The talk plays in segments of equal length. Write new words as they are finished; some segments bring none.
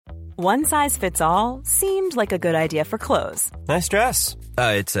One size fits all seemed like a good idea for clothes. Nice dress.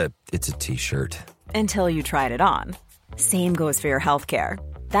 It's a t-shirt. Until you tried it on. Same goes for your healthcare.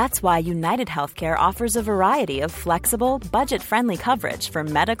 That's why United Healthcare offers a variety of flexible, budget-friendly coverage for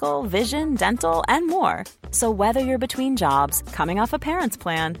medical, vision, dental, and more. So whether you're between jobs, coming off a parent's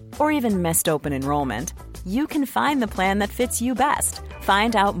plan, or even missed open enrollment, you can find the plan that fits you best.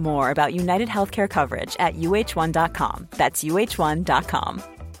 Find out more about United Healthcare coverage at uh1.com. That's uh1.com.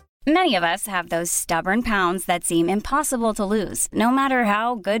 Many of us have those stubborn pounds that seem impossible to lose, no matter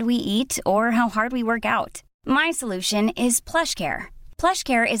how good we eat or how hard we work out. My solution is PlushCare.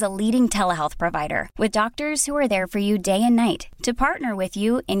 PlushCare is a leading telehealth provider with doctors who are there for you day and night to partner with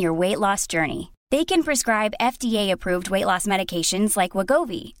you in your weight loss journey. They can prescribe FDA-approved weight loss medications like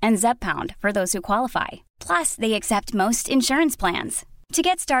Wegovy and Zepbound for those who qualify. Plus, they accept most insurance plans. To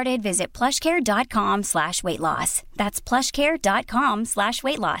get started, visit plushcare.com/weightloss. That's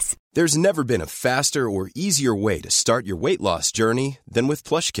plushcare.com/weightloss. There's never been a faster or easier way to start your weight loss journey than with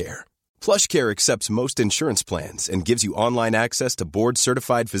PlushCare. PlushCare accepts most insurance plans and gives you online access to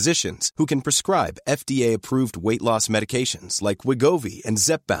board-certified physicians who can prescribe FDA-approved weight loss medications like Wegovy and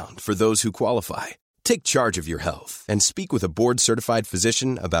Zepbound for those who qualify. Take charge of your health and speak with a board-certified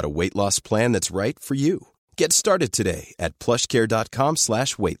physician about a weight loss plan that's right for you. Get started today at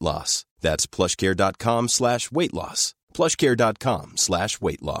plushcare.com/weightloss. That's plushcare.com/weightloss.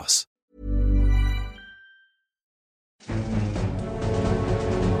 plushcare.com/weightloss.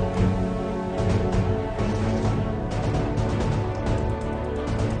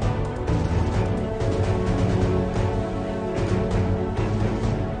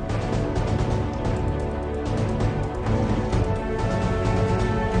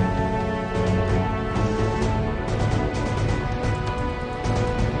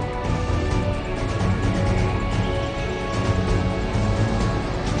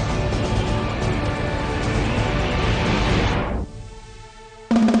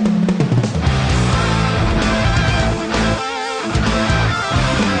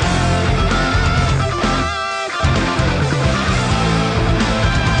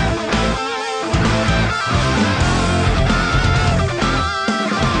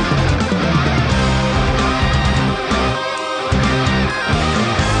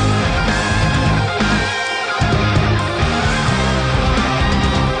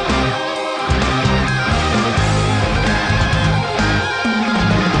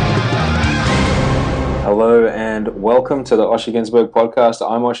 Hello and welcome to the Osher Günsberg podcast.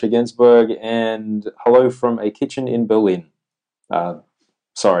 I'm Osher Günsberg and hello from a kitchen in Berlin.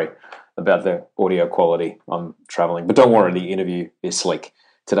 Sorry about the audio quality. I'm traveling, but don't worry, the interview is slick.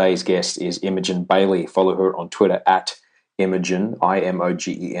 Today's guest is Imogen Bailey. Follow her on Twitter at Imogen,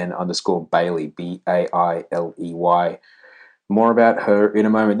 IMOGEN_Bailey, BAILEY. More about her in a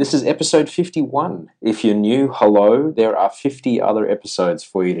moment. This is episode 51. If you're new, hello. There are 50 other episodes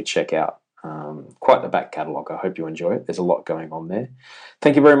for you to check out. Quite the back catalogue. I hope you enjoy it. There's a lot going on there.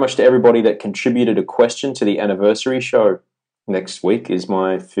 Thank you very much to everybody that contributed a question to the anniversary show. Next week is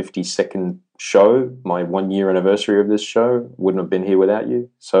my 52nd show, my 1-year anniversary of this show. Wouldn't have been here without you.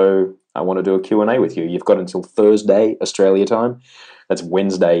 So I want to do a Q&A with you. You've got until Thursday, Australia time. That's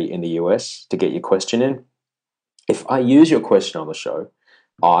Wednesday in the US to get your question in. If I use your question on the show,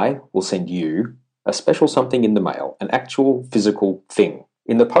 I will send you a special something in the mail, an actual physical thing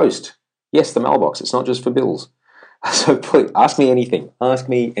in the post. Yes, the mailbox. It's not just for bills. So please, ask me anything. Ask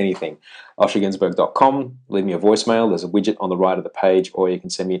me anything. OsherGünsberg.com. Leave me a voicemail. There's a widget on the right of the page, or you can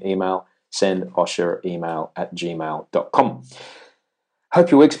send me an email. Send osheremail@gmail.com.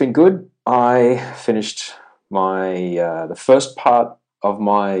 Hope your week's been good. I finished the first part of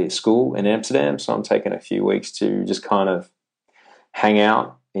my school in Amsterdam, so I'm taking a few weeks to just kind of hang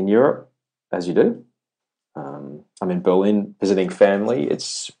out in Europe, as you do. I'm in Berlin visiting family. It's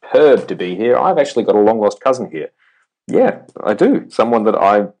superb to be here. I've actually got a long-lost cousin here. Yeah, I do. Someone that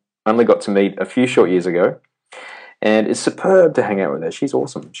I only got to meet a few short years ago. And it's superb to hang out with her. She's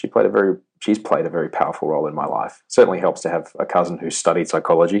awesome. She's played a very powerful role in my life. It certainly helps to have a cousin who studied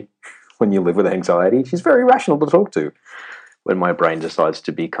psychology when you live with anxiety. She's very rational to talk to when my brain decides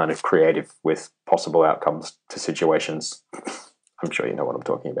to be kind of creative with possible outcomes to situations. I'm sure you know what I'm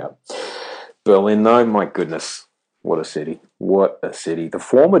talking about. Berlin, though, my goodness, what a city. What a city. The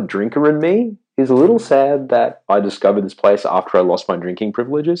former drinker in me is a little sad that I discovered this place after I lost my drinking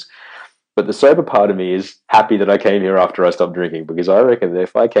privileges. But the sober part of me is happy that I came here after I stopped drinking, because I reckon that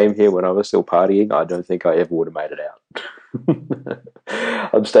if I came here when I was still partying, I don't think I ever would have made it out.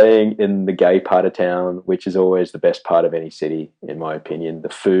 I'm staying in the gay part of town, which is always the best part of any city, in my opinion. The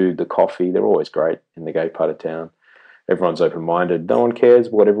food, the coffee, they're always great in the gay part of town. everyone's open-minded. No one cares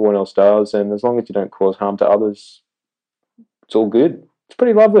what everyone else does, and as long as you don't cause harm to others, it's all good. It's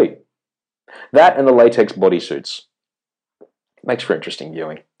pretty lovely. That and the latex bodysuits. Makes for interesting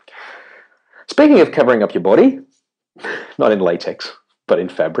viewing. Speaking of covering up your body, not in latex, but in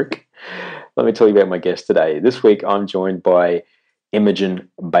fabric, let me tell you about my guest today. This week I'm joined by Imogen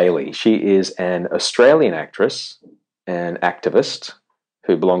Bailey. She is an Australian actress and activist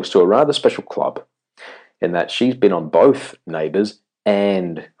who belongs to a rather special club in that she's been on both Neighbours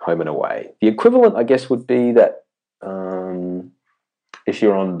and Home and Away. The equivalent, I guess, would be that if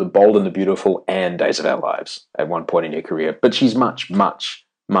you're on The Bold and the Beautiful and Days of Our Lives at one point in your career. But she's much, much,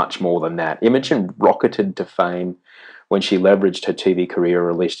 much more than that. Imogen rocketed to fame when she leveraged her TV career,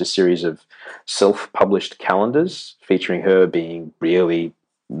 released a series of self-published calendars featuring her being really,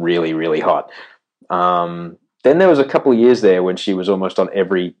 really, really hot. Then there was a couple of years there when she was almost on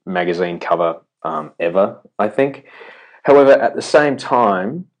every magazine cover ever, I think. However, at the same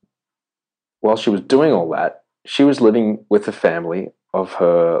time, while she was doing all that, she was living with the family of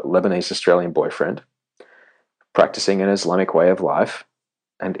her Lebanese Australian boyfriend, practicing an Islamic way of life,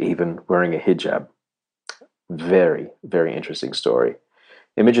 and even wearing a hijab. Very, very interesting story.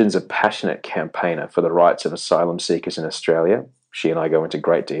 Imogen's a passionate campaigner for the rights of asylum seekers in Australia. She and I go into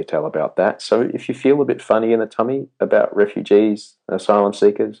great detail about that. So if you feel a bit funny in the tummy about refugees, asylum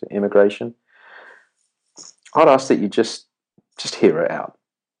seekers, immigration, I'd ask that you just hear her out.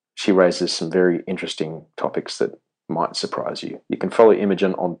 She raises some very interesting topics that might surprise you. You can follow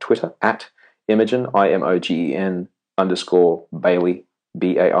Imogen on Twitter at Imogen, IMOGEN _Bailey,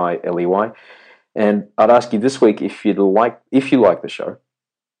 BAILEY. And I'd ask you this week, if you like the show,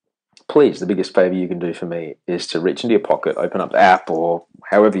 please, the biggest favour you can do for me is to reach into your pocket, open up the app or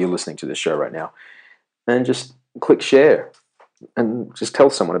however you're listening to this show right now, and just click share and just tell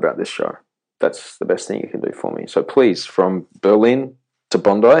someone about this show. That's the best thing you can do for me. So please, from Berlin to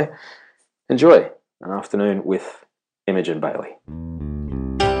Bondi, enjoy an afternoon with Imogen Bailey.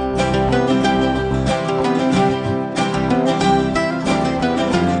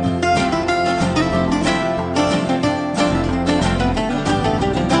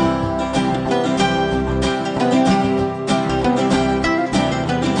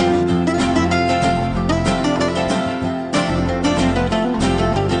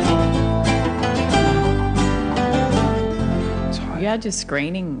 You had your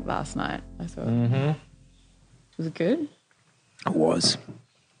screening last night, I thought. Mm-hmm. Was it good? It was.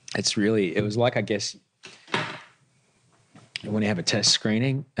 It was like, I guess, when you have a test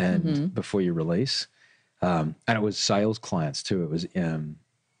screening and before you release, and it was sales clients too. It was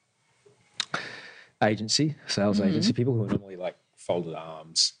sales agency people who are normally like folded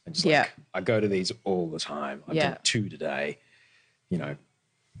arms and just like, I go to these all the time. I've done 2 today,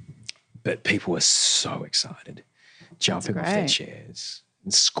 but people were so excited, jumping off their chairs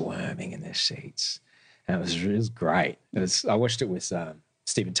and squirming in their seats. And it was great. I watched it with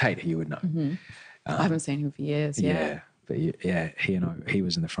Stephen Tate, who you would know. I haven't seen him for years. But he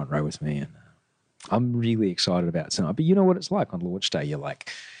was in the front row with me, and I'm really excited about it tonight. But you know what it's like on launch day. You've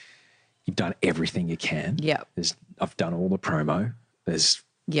done everything you can. Yeah. I've done all the promo. There's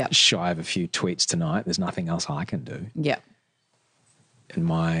shy of a few tweets tonight. There's nothing else I can do. Yeah. And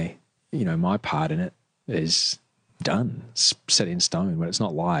my part in it is done, set in stone. When it's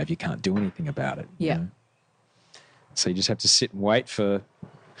not live, you can't do anything about it. Yeah. You know? So you just have to sit and wait for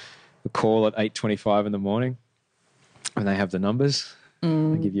the call at 8:25 in the morning when they have the numbers.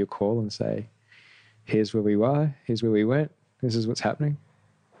 They give you a call and say, here's where we were, here's where we went, this is what's happening.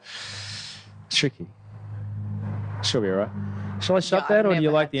 It's tricky. She'll be all right. Shall I shut that, or do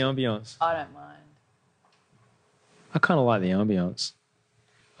you like the ambience? I don't mind. I kind of like the ambience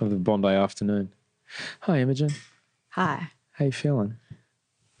of the Bondi afternoon. Hi, Imogen. Hi. How you feeling?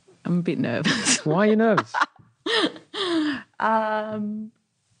 I'm a bit nervous. Why are you nervous?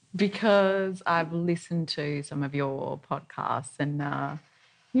 Because I've listened to some of your podcasts and,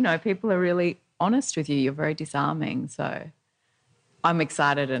 people are really honest with you. You're very disarming. So I'm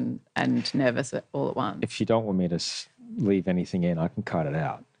excited and nervous all at once. If you don't want me to leave anything in, I can cut it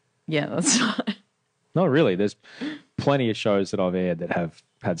out. Yeah, that's fine. No, really. There's plenty of shows that I've aired that have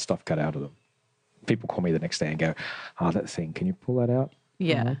had stuff cut out of them. People call me the next day and go, that thing, can you pull that out?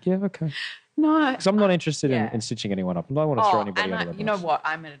 Yeah. I'm like, yeah, okay. No. Because I'm not interested in stitching anyone up. I don't want to throw anybody under the bus. You know what?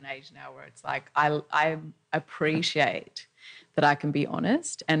 I'm at an age now where it's like I appreciate that I can be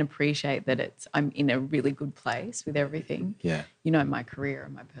honest and appreciate that I'm in a really good place with everything. Yeah. My career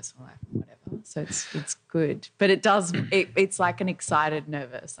and my personal life and whatever. So it's good. But it's like an excited,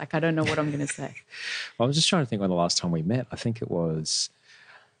 nervous. Like I don't know what I'm going to say. Well, I was just trying to think when the last time we met. I think it was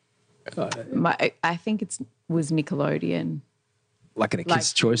I think was Nickelodeon. Like at a Like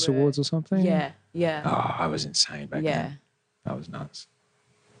Kids' Choice you were- Awards or something? Yeah, yeah. Oh, I was insane back then. That was nuts.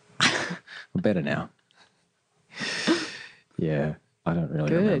 I'm better now. Yeah, I don't really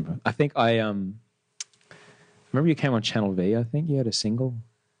Good. remember. I think I remember you came on Channel V. I think you had a single.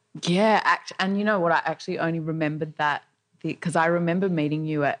 Yeah, and you know what? I actually only remembered that because I remember meeting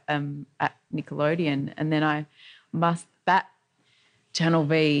you at Nickelodeon, and then that Channel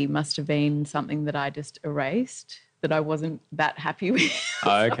V must have been something that I just erased, that I wasn't that happy with.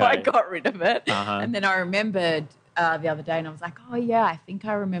 Okay. So I got rid of it. Uh-huh. And then I remembered the other day, and I was like, oh yeah, I think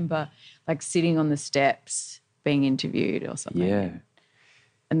I remember like sitting on the steps being interviewed or something. Yeah.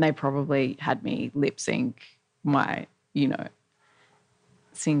 And they probably had me lip sync my,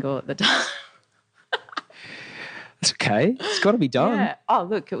 single at the time. It's okay. It's got to be done. Yeah. Oh,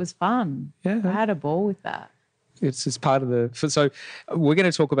 look, it was fun. Yeah. I had a ball with that. It's part of the. So we're going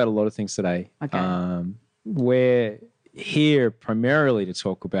to talk about a lot of things today. Okay. We're here primarily to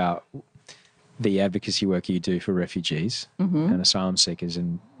talk about the advocacy work you do for refugees and asylum seekers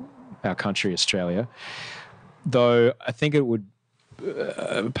in our country, Australia. Though I think it would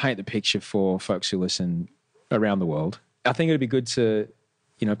paint the picture for folks who listen around the world. I think it would be good to,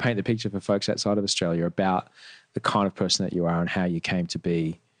 paint the picture for folks outside of Australia about the kind of person that you are and how you came to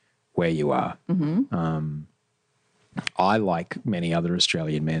be where you are. I, like many other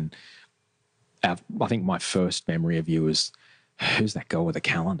Australian men, I think my first memory of you was, who's that girl with a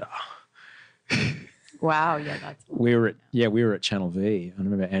calendar? Wow, yeah, that's We were at Channel V. I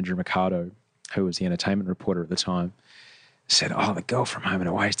remember Andrew Mercado, who was the entertainment reporter at the time, said, "Oh, the girl from Home and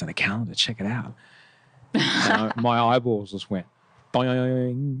Away's done a calendar. Check it out." And my eyeballs just went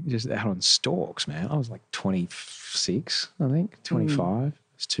boing, just out on stalks, man. I was like 26, I think, 25.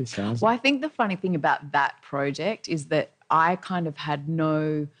 It's 2000. Well, I think the funny thing about that project is that I kind of had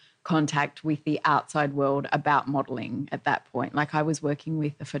no contact with the outside world about modelling at that point. Like I was working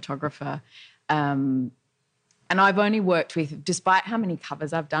with a photographer and I've only worked with, despite how many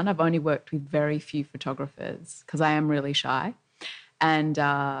covers I've done, I've only worked with very few photographers because I am really shy. And,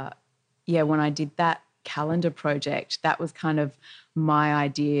 when I did that calendar project, that was kind of my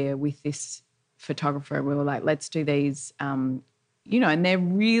idea with this photographer. We were like, let's do these, and they're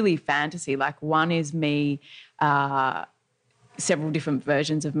really fantasy. Like one is me, several different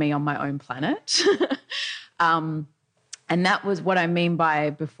versions of me on my own planet. And that was what I mean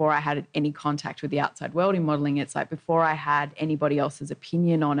by before I had any contact with the outside world in modelling. It's like before I had anybody else's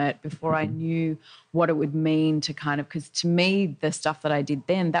opinion on it, before I knew what it would mean to kind of, because to me, the stuff that I did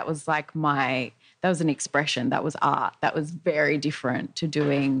then, that was like that was an expression, that was art. That was very different to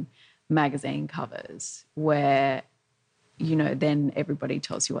doing magazine covers where, then everybody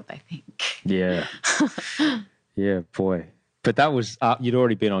tells you what they think. Yeah. Yeah, boy. But that was, you'd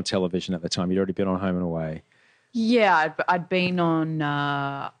already been on television at the time. You'd already been on Home and Away. Yeah, I'd been on,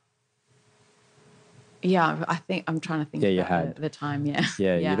 I think, I'm trying to think you about had. the time, yeah.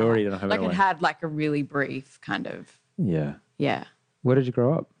 Yeah, you'd already done Home and Like Away. it had like a really brief kind of, Yeah. yeah. Where did you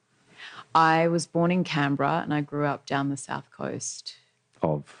grow up? I was born in Canberra and I grew up down the south coast,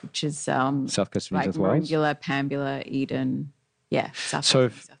 Of which is South Coast of New like South Wales? Maroongula, Pambula, Eden. Yeah, south So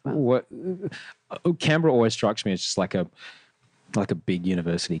coast of New South Wales. Canberra always strikes me as just like a big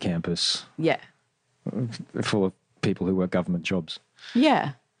university campus Yeah, full of people who work government jobs.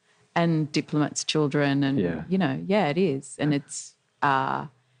 yeah. And diplomats' children and, Yeah. it is. And it's,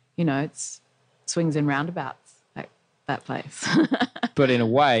 it's swings and roundabouts, like that place. But in a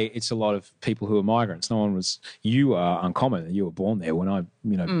way, it's a lot of people who are migrants. You are uncommon. You were born there. When I,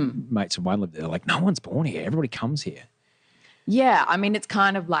 mates of mine lived there, like, no one's born here. Everybody comes here. Yeah, I mean, it's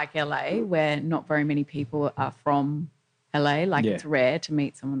kind of like LA where not very many people are from LA. Like it's rare to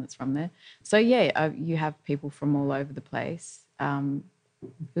meet someone that's from there. So, you have people from all over the place.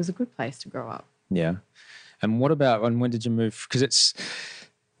 It was a good place to grow up. Yeah. And when did you move? Because it's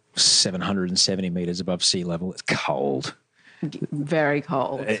 770 metres above sea level. It's cold. Very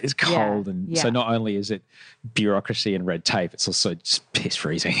cold. It's cold. Yeah, And so not only is it bureaucracy and red tape, it's also just piss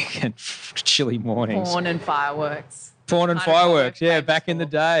freezing and chilly mornings. Porn and fireworks. Porn and Kind of fireworks, what I worked back in the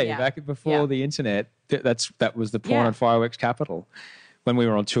for. day, Yeah. back before the internet. That was the porn Yeah. and fireworks capital. When we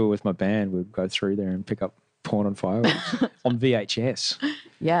were on tour with my band, we'd go through there and pick up porn and fireworks on VHS.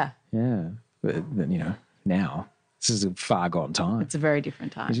 Yeah, Yeah, but now this is a far gone time. it's a very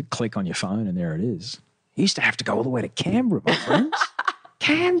different You time. just click on your phone and there it is. You used to have to go all the way to Canberra, my friends.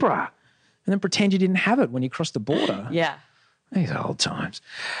 Canberra, and then pretend you didn't have it when you crossed the border. Yeah. These are old times.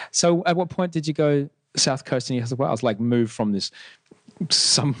 So at what point did you go South Coast in New South Wales, like move from this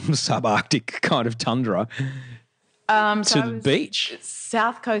some subarctic kind of tundra So to the beach?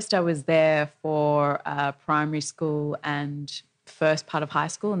 South Coast, I was there for primary school and first part of high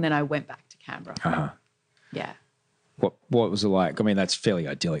school, and then I went back to Canberra. Uh-huh. Yeah. What was it like? I mean, that's a fairly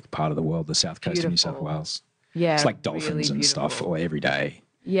idyllic part of the world, the South Coast of New South Beautiful. Wales. Yeah. It's like really dolphins and stuff beautiful. all every day,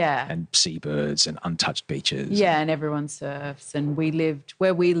 Yeah. and seabirds and untouched beaches. Yeah, and everyone surfs. And we lived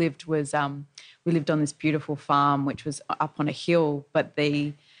we lived on this beautiful farm, which was up on a hill, but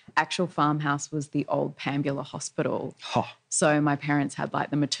the actual farmhouse was the old Pambula Hospital. Huh. So my parents had like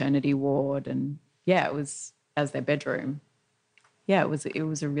the maternity ward, and yeah, it was as their bedroom. Yeah, it was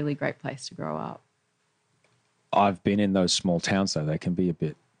a really great place to grow up. I've been in those small towns, though. They can be a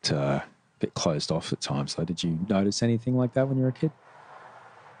bit closed off at times. So did you notice anything like that when you were a kid?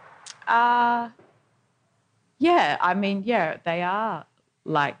 Yeah, I mean, yeah, they are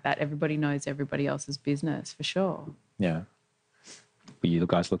like that. Everybody knows everybody else's business for sure. Yeah. Well, you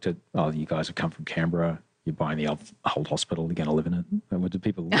guys looked at, you guys have come from Canberra. You're buying the old hospital. You're going to live in it. And what did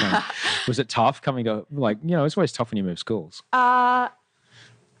people, was it tough coming to, it's always tough when you move schools.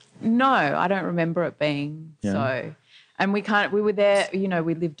 No, I don't remember it being so. And we were there,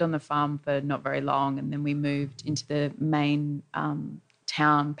 we lived on the farm for not very long, and then we moved into the main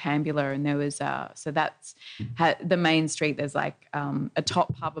town, Pambula, and there was, the main street, there's like a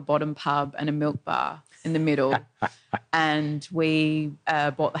top pub, a bottom pub, and a milk bar in the middle. And we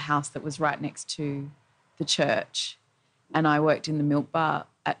bought the house that was right next to the church, and I worked in the milk bar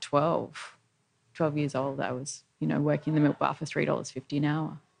at 12 years old. I was, working in the milk bar for $3.50 an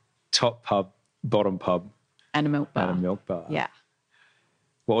hour. Top pub, bottom pub. And a milk bar. And a milk bar. Yeah.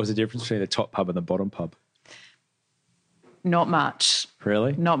 What was the difference between the top pub and the bottom pub? Not much.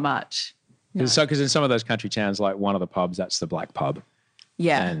 Really? Not much. No. Because in some of those country towns, like one of the pubs, that's the black pub.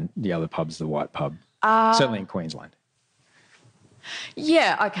 Yeah. And the other pub's the white pub. Certainly in Queensland.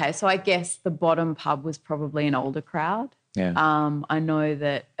 Yeah, okay. So I guess the bottom pub was probably an older crowd. Yeah. I know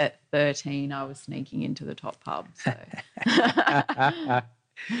that at 13 I was sneaking into the top pub. So.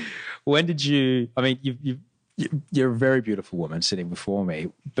 When did you, you're a very beautiful woman sitting before me,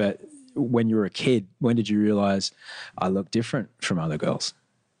 but when you were a kid, when did you realise I look different from other girls?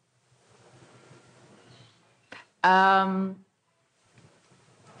 I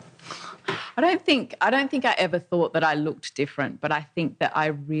don't think I ever thought that I looked different, but I think that I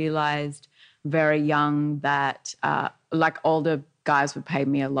realised very young that like older guys would pay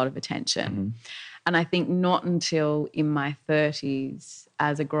me a lot of attention. Mm-hmm. And I think not until in my 30s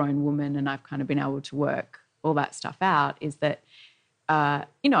as a grown woman, and I've kind of been able to work all that stuff out, is that, I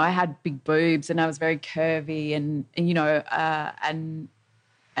had big boobs and I was very curvy and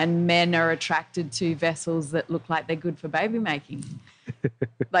men are attracted to vessels that look like they're good for baby making.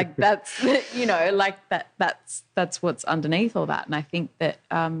 Like that's, that's what's underneath all that. And I think that,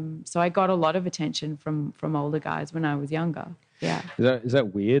 so I got a lot of attention from older guys when I was younger. Yeah. Is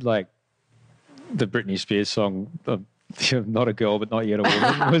that weird? Like the Britney Spears song, not a girl, but not yet a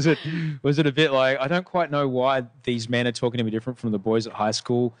woman. Was it a bit like, I don't quite know why these men are talking to me different from the boys at high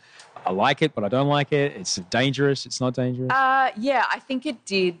school. I like it, but I don't like it. It's dangerous. It's not dangerous. Yeah, I think it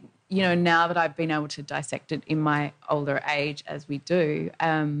did. Now that I've been able to dissect it in my older age, as we do,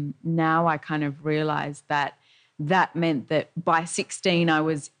 now I kind of realise that meant that by 16 I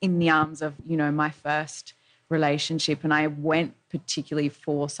was in the arms of, my first relationship, and I went particularly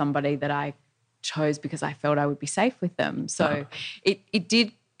for somebody that I chose because I felt I would be safe with them. So it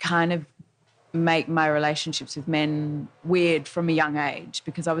did kind of make my relationships with men weird from a young age,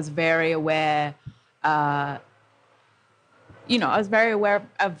 because I was very aware, I was very aware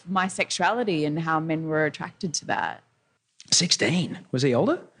of my sexuality and how men were attracted to that. 16? Was he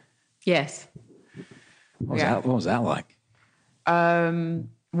older? Yes. What was that like?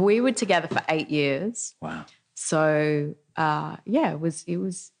 We were together for 8 years. Wow. So, it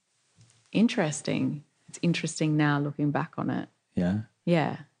was interesting. It's interesting now looking back on it. Yeah.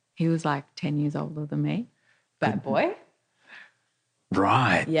 Yeah. He was like 10 years older than me. Bad boy.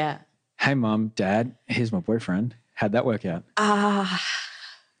 Right. Yeah. Hey, Mum, Dad, here's my boyfriend. How'd that work out?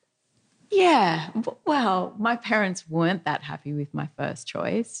 Yeah. Well, my parents weren't that happy with my first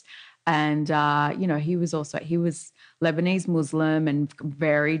choice. And, he was Lebanese Muslim and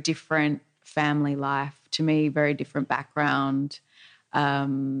very different family life to me, very different background.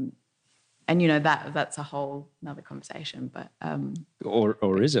 And, that's a whole another conversation. But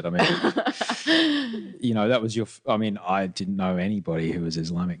or is it? I mean, that was I didn't know anybody who was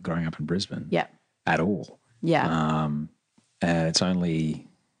Islamic growing up in Brisbane. Yeah. At all. Yeah. It's only,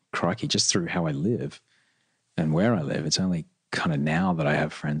 crikey, just through how I live and where I live, it's only kind of now that I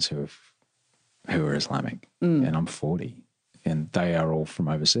have friends who are Islamic, and I'm 40, and they are all from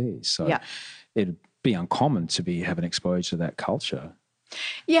overseas. So be uncommon to have an exposure to that culture.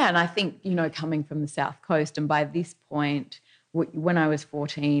 Yeah, and I think, you know, coming from the South Coast, and by this point, when I was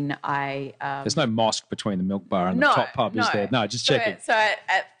 14, There's no mosque between the Milk Bar and the top pub, is there? No, just checking. So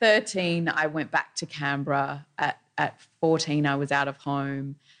at 13, I went back to Canberra. At 14, I was out of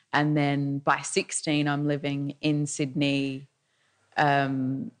home. And then by 16, I'm living in Sydney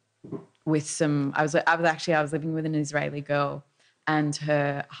with some – I was living with an Israeli girl and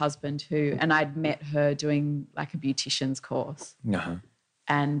her husband and I'd met her doing like a beautician's course. Uh-huh.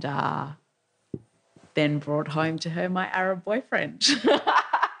 And then brought home to her my Arab boyfriend.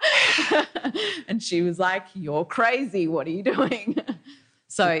 And she was like, "You're crazy. What are you doing?"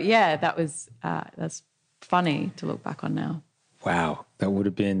 So, yeah, that's funny to look back on now. Wow. That would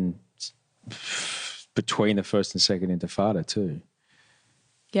have been between the first and second Intifada too.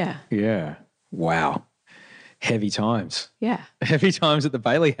 Yeah. Yeah. Wow. Heavy times. Yeah. Heavy times at the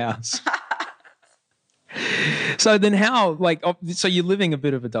Bailey House. So then how, so you're living a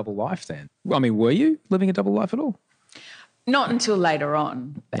bit of a double life then? I mean, were you living a double life at all? Not until later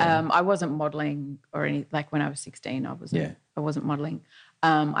on. Yeah. I wasn't modelling or any, like when I was 16, I wasn't modelling.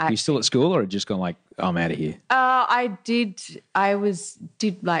 Were you still at school or had just gone like, I'm out of here? I did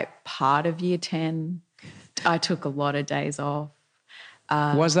like part of year 10. I took a lot of days off.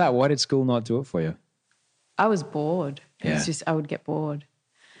 Why's that? Why did school not do it for you? I was bored. Yeah. It's just I would get bored.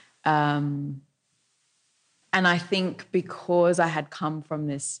 And I think because I had come from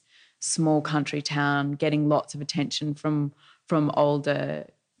this small country town, getting lots of attention from older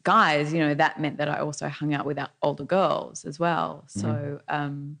guys, you know, that meant that I also hung out with older girls as well. So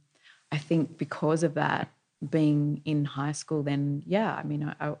I think because of that, being in high school then, yeah, I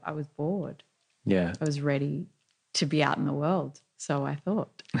mean, I was bored. Yeah. I was ready to be out in the world, so I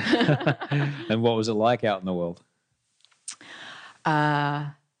thought. And what was it like out in the world?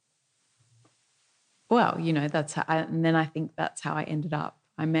 Well, you know, and then I think that's how I ended up.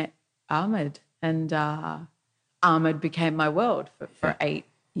 I met Ahmed, and Ahmed became my world for 8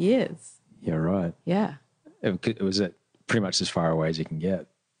 years. Yeah, right. Yeah. It was pretty much as far away as you can get.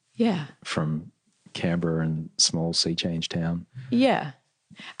 Yeah. From Canberra and small sea change town. Yeah.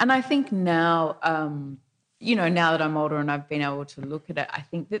 And I think now, you know, now that I'm older and I've been able to look at it, I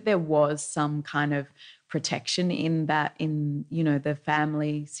think that there was some kind of protection in that, you know, the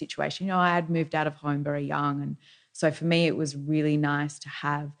family situation. You know, I had moved out of home very young. And so for me, it was really nice to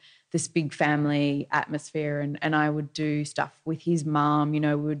have this big family atmosphere. And I would do stuff with his mom, you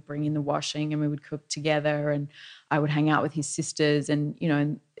know, we would bring in the washing and we would cook together, and I would hang out with his sisters. And, you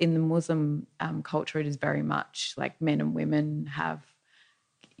know, in the Muslim culture, it is very much like men and women have,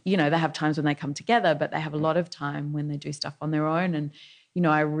 you know, they have times when they come together, but they have a lot of time when they do stuff on their own. And, you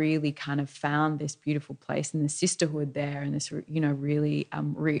know, I really kind of found this beautiful place and the sisterhood there, and this, you know, really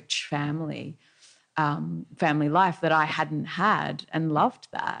rich family life that I hadn't had, and loved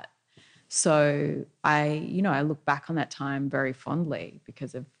that. So I look back on that time very fondly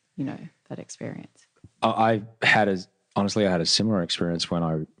because of, you know, that experience. I had a similar experience when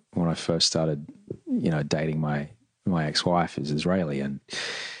I first started, you know, dating my ex-wife is Israeli, and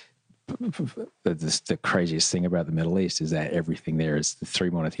the craziest thing about the Middle East is that everything there is the three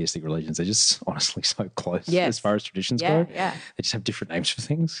monotheistic religions. They're just honestly so close as far as traditions go. Yeah. They just have different names for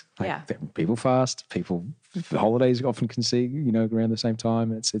things. People fast, holidays often can see, you know, around the same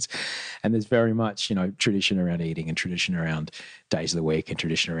time. And there's very much, you know, tradition around eating and tradition around days of the week and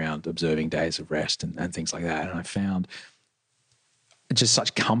tradition around observing days of rest and things like that. And I found just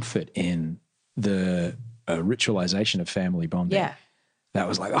such comfort in the ritualization of family bonding. Yeah. That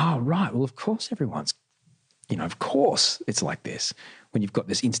was like, oh, right, well, of course everyone's, you know, of course it's like this when you've got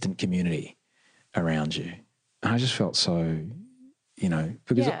this instant community around you. And I just felt so, you know,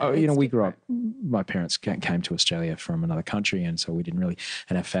 because, you know, we grew up, my parents came to Australia from another country, and so we didn't really,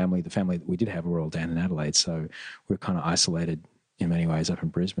 and the family that we did have were all down in Adelaide, so we were kind of isolated in many ways up in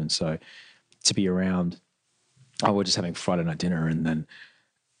Brisbane. So to be around, we're just having Friday night dinner and then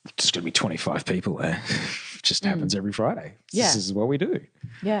just going to be 25 people there. It just happens every Friday. Yeah. This is what we do.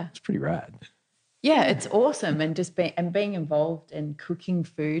 Yeah. It's pretty rad. Yeah, it's awesome. And just being involved in cooking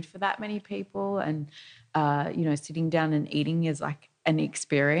food for that many people, and, you know, sitting down and eating is like an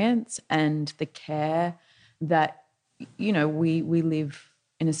experience, and the care that, you know, we live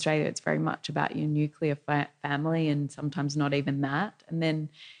in Australia. It's very much about your nuclear family, and sometimes not even that. And then,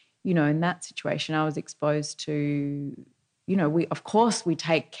 you know, in that situation, I was exposed to, you know, we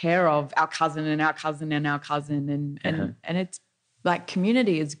take care of our cousin and our cousin and our cousin, and it's like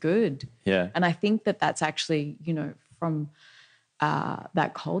community is good. Yeah. And I think that that's actually, you know, from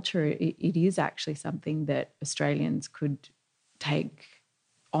that culture, it is actually something that Australians could take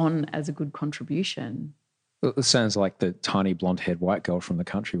on as a good contribution. It sounds like the tiny blonde-haired white girl from the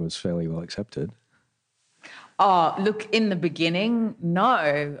country was fairly well accepted. Oh, look, in the beginning,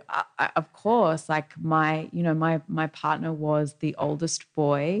 no, of course. Like my partner was the oldest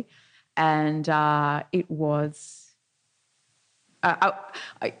boy, and it was, I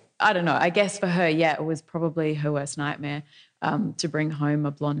don't know. I guess for her, yeah, it was probably her worst nightmare to bring home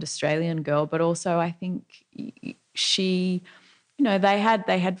a blonde Australian girl. But also, I think she, they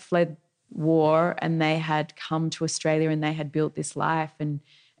had fled war and they had come to Australia and they had built this life, and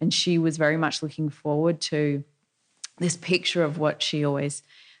she was very much looking forward to this picture of what she always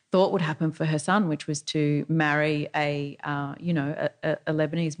thought would happen for her son, which was to marry a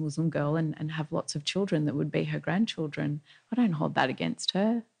Lebanese Muslim girl and have lots of children that would be her grandchildren. I don't hold that against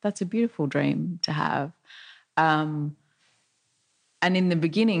her. That's a beautiful dream to have. And in the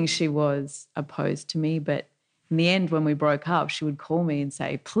beginning, she was opposed to me, but in the end, when we broke up, she would call me and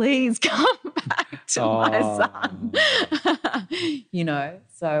say, please come back to my son.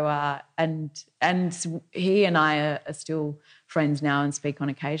 So and he and I are still friends now and speak on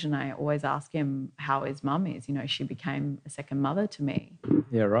occasion. I always ask him how his mum is. She became a second mother to me.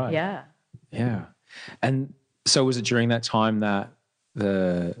 Yeah, right. Yeah. Yeah. And so was it during that time that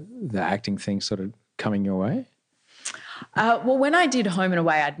the acting thing started coming your way? Well, when I did Home and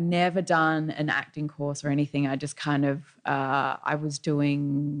Away, I'd never done an acting course or anything. I just kind of I was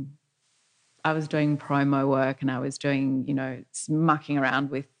doing promo work and I was doing, mucking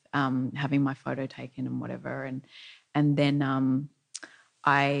around with having my photo taken and whatever. And then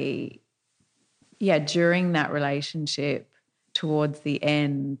during that relationship towards the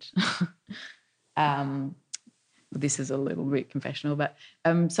end, this is a little bit confessional, but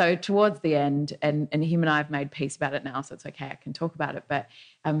so towards the end, and him and I have made peace about it now, so it's okay, I can talk about it, but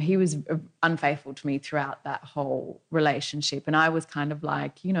he was unfaithful to me throughout that whole relationship, and I was kind of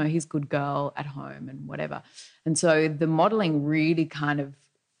like, his good girl at home and whatever. And so the modelling really kind of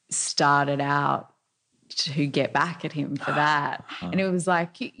started out to get back at him for that. And it was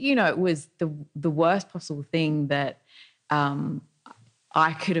like, it was the worst possible thing that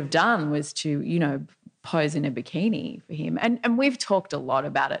I could have done was to, pose in a bikini for him. And we've talked a lot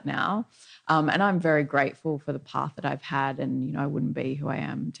about it now. And I'm very grateful for the path that I've had. And, I wouldn't be who I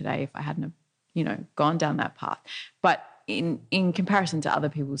am today if I hadn't, gone down that path. But in comparison to other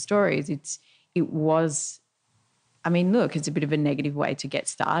people's stories, it was, look, it's a bit of a negative way to get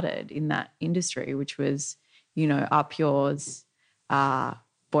started in that industry, which was, up yours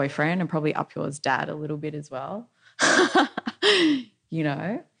boyfriend and probably up yours dad a little bit as well.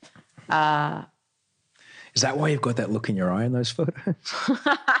 Is that why you've got that look in your eye in those photos?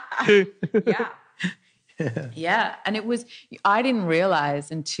 Yeah. And it was, I didn't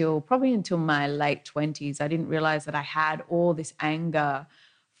realise until my late 20s, I didn't realise that I had all this anger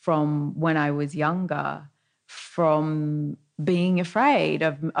from when I was younger, from being afraid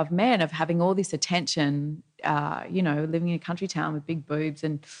of men, of having all this attention, living in a country town with big boobs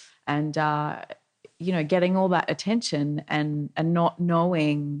and getting all that attention and not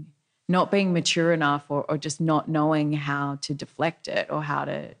being mature enough or just not knowing how to deflect it or how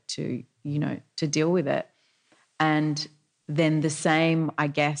to deal with it. And then the same, I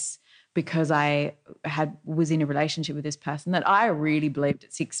guess, because I was in a relationship with this person that I really believed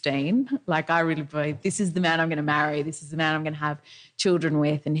at 16. Like I really believed this is the man I'm going to marry. This is the man I'm going to have children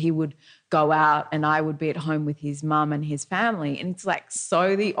with. And he would go out and I would be at home with his mum and his family. And it's like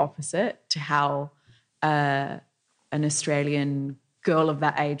so the opposite to how an Australian girl of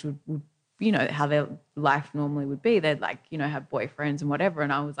that age would how their life normally would be. They'd have boyfriends and whatever.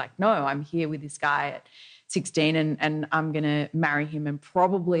 And I was like, no, I'm here with this guy at 16 and I'm going to marry him and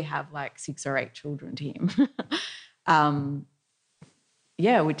probably have 6 or 8 children to him.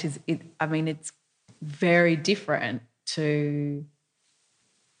 Which is, it's very different to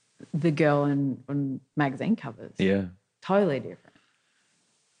the girl on magazine covers. Yeah. Totally different.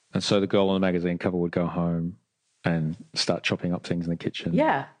 And so the girl on the magazine cover would go home and start chopping up things in the kitchen.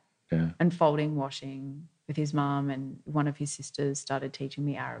 Yeah. Yeah. And folding, washing with his mum, and one of his sisters started teaching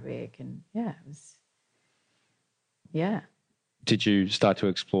me Arabic, and it was, yeah. Did you start to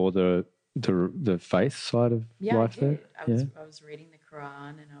explore the faith side of life there? I was reading the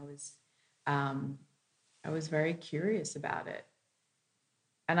Quran, and I was very curious about it.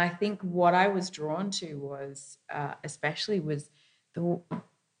 And I think what I was drawn to was, especially was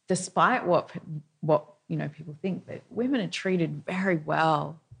despite what people think, that women are treated very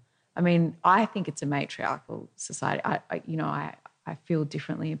well. I think it's a matriarchal society. I feel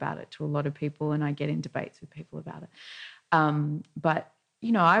differently about it to a lot of people, and I get in debates with people about it. But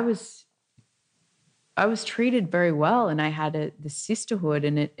I I was treated very well, and I had the sisterhood,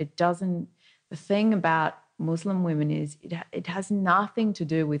 and it doesn't, the thing about Muslim women is it has nothing to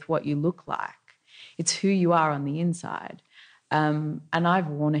do with what you look like. It's who you are on the inside. And I've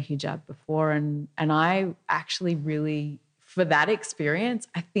worn a hijab before, and I actually really, for that experience,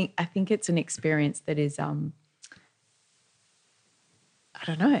 I think it's an experience that is, I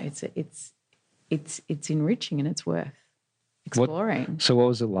don't know, it's enriching and it's worth exploring. So what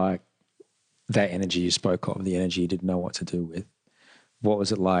was it like, that energy you spoke of, the energy you didn't know what to do with? What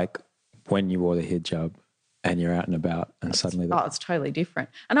was it like when you wore the hijab and you're out and about and suddenly... it's totally different.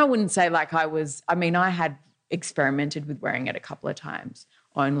 And I wouldn't say like I had experimented with wearing it a couple of times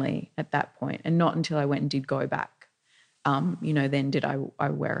only at that point, and not until I went and did go back, then did I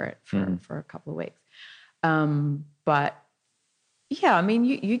wear it for a couple of weeks. But yeah, I mean,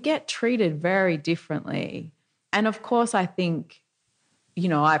 you get treated very differently. And of course, I think,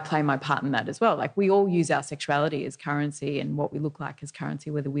 I play my part in that as well. Like, we all use our sexuality as currency and what we look like as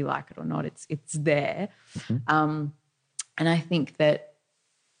currency, whether we like it or not. It's there. Mm-hmm. And I think that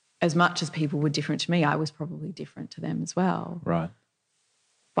as much as people were different to me, I was probably different to them as well. Right.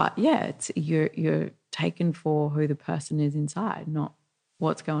 But yeah, you're taken for who the person is inside, not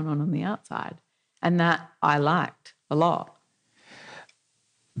what's going on the outside. And that I liked a lot.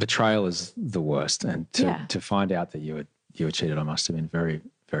 Betrayal is the worst, and to find out that you were cheated on must have been very,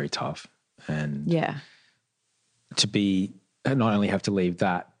 very tough. And to be, not only have to leave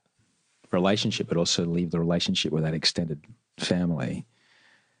that relationship, but also leave the relationship with that extended family.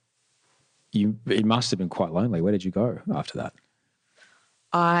 It must have been quite lonely. Where did you go after that?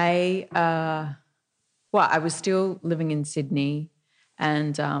 I was still living in Sydney,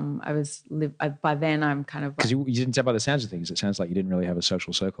 and by then I'm kind of... Because you didn't say, by the sounds of things, it sounds like you didn't really have a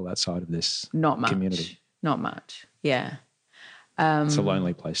social circle outside of this community. Not much, yeah. It's a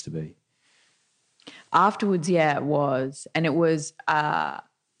lonely place to be. Afterwards, yeah, it was. And it was, I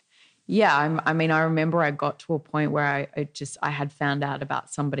remember I got to a point where I had found out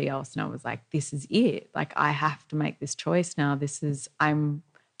about somebody else, and I was like, this is it. Like, I have to make this choice now. I'm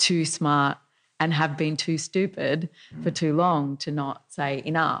too smart and have been too stupid for too long to not say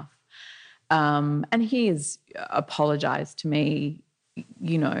enough. And he has apologised to me,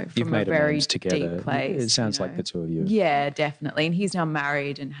 from a very deep place. It sounds like the two of you. Yeah, definitely. And he's now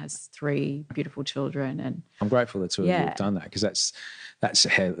married and has 3 beautiful children. And I'm grateful the two of you have done that, because that's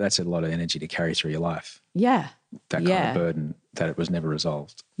a lot of energy to carry through your life. Yeah. That kind of burden that it was never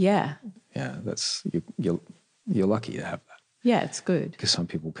resolved. Yeah. Yeah, that's you're lucky to have that. Yeah, it's good. Because some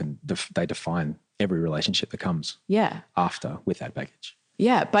people they define every relationship that comes after with that baggage.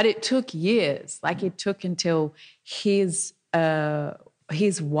 Yeah, but it took years. Like, it took until his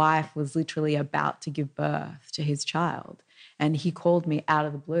wife was literally about to give birth to his child, and he called me out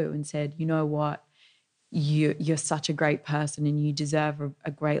of the blue and said, "You know what? You're such a great person, and you deserve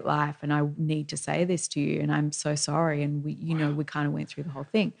a great life, and I need to say this to you, and I'm so sorry." And we kind of went through the whole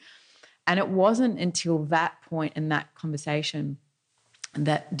thing. And it wasn't until that point in that conversation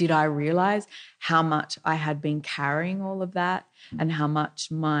that did I realize how much I had been carrying all of that, and how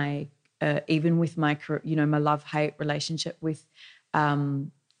much my even with my my love-hate relationship with who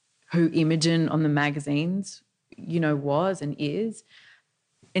Imogen on the magazines was and is,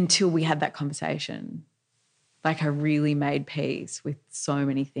 until we had that conversation. Like, I really made peace with so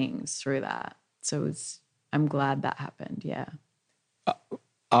many things through that. So I'm glad that happened. Yeah.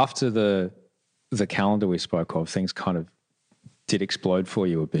 After the calendar we spoke of, things kind of did explode for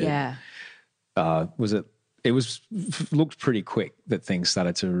you a bit. Yeah. It looked pretty quick that things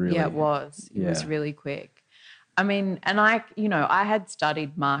started to really... Yeah, it was. It was really quick. I mean, and I had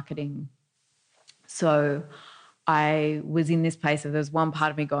studied marketing. So I was in this place of, there's one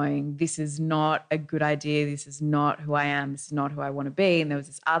part of me going, this is not a good idea. This is not who I am. This is not who I want to be. And there was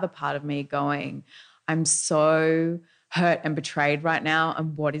this other part of me going, I'm so hurt and betrayed right now,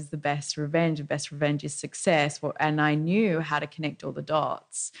 and what is the best revenge? The best revenge is success. And I knew how to connect all the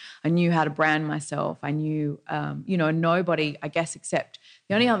dots. I knew how to brand myself. I knew, nobody, I guess, except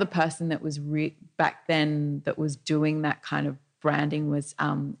the only other person that was back then that was doing that kind of branding was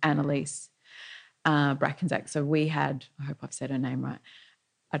Annalise Brackensack. So we had, I hope I've said her name right.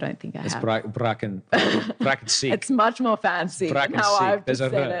 I don't think I have. It's Brackensack. It's much more fancy than how I've just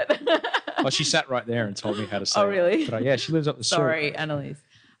said it. Oh, she sat right there and told me how to say it. Oh, really? But yeah, she lives up the street. Sorry, Annalise.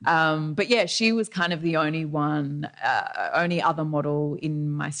 But yeah, she was kind of the only other model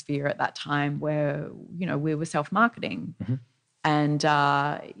in my sphere at that time where, we were self-marketing. Mm-hmm. And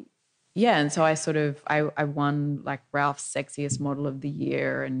Yeah, and so I won like Ralph's Sexiest Model of the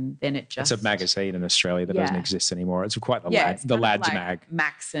Year, and then it just... It's a magazine in Australia that doesn't exist anymore. It's quite it's the kind of lads like mag.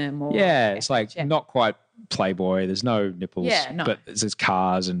 Maxim or... It's like not quite Playboy. There's no nipples, no. but there's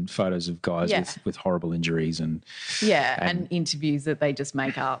cars and photos of guys with horrible injuries and interviews that they just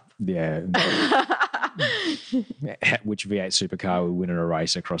make up. Yeah. Which V8 supercar will win in a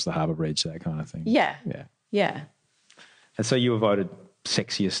race across the Harbour Bridge, that kind of thing. Yeah. And so you were voted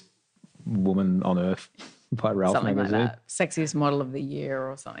sexiest woman on earth by Ralph something magazine. like that. Sexiest Model of the Year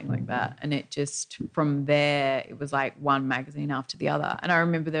or something like that. And it just, from there, it was like one magazine after the other. And I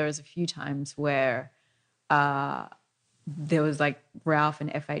remember there was a few times where there was like Ralph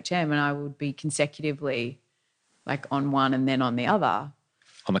and FHM, and I would be consecutively like on one and then on the other.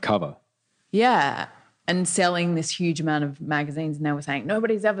 On the cover? Yeah. And selling this huge amount of magazines, and they were saying,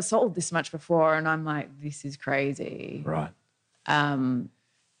 nobody's ever sold this much before. And I'm like, this is crazy. Right.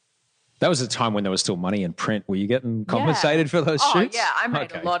 That was a time when there was still money in print. Were you getting compensated for those shoots? Oh, yeah. I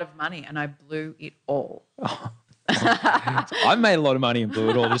made a lot of money and I blew it all. I made a lot of money and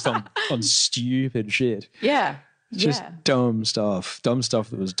blew it all just on stupid shit. Yeah. Just dumb stuff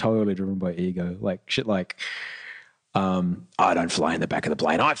that was totally driven by ego. Like shit like, I don't fly in the back of the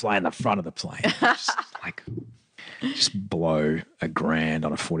plane. I fly in the front of the plane. Just blow $1,000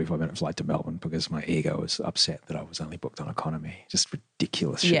 on a 45-minute flight to Melbourne because my ego was upset that I was only booked on economy. Just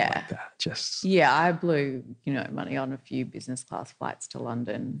ridiculous shit like that. I blew, money on a few business class flights to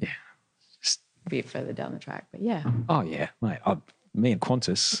London. Yeah. Just a bit further down the track, but yeah. Oh yeah, mate. Me and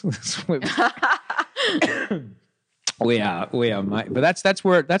Qantas. we are, mate. But that's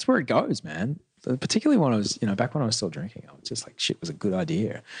where it goes, man. Particularly when I was, back when I was still drinking, I was just like, shit was a good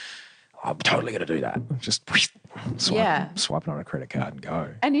idea. I'm totally going to do that. Just swipe it on a credit card and go.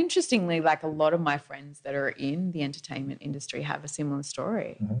 And interestingly, like a lot of my friends that are in the entertainment industry have a similar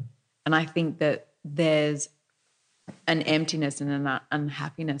story. Mm-hmm. And I think that there's an emptiness and an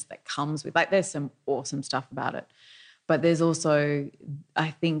unhappiness that comes with, like there's some awesome stuff about it. But there's also,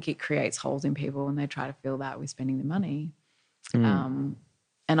 I think it creates holes in people and they try to fill that with spending the money. And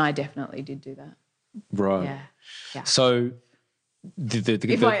I definitely did do that. Right. Yeah. So...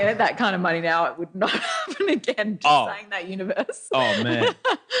 if I earned that kind of money now, it would not happen again. Just saying that, universe. Oh man!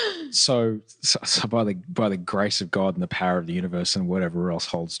 So by the grace of God and the power of the universe and whatever else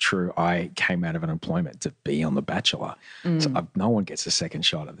holds true, I came out of unemployment to be on The Bachelor. So no one gets a second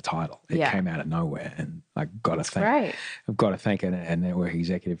shot at the title. It came out of nowhere, and I've got to thank a network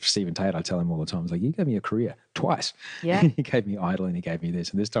executive, Stephen Tate. I tell him all the time, I was like, "You gave me a career twice. Yeah, he gave me Idol and he gave me this,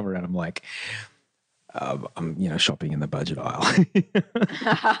 and this time around, I'm like." I'm, shopping in the budget aisle.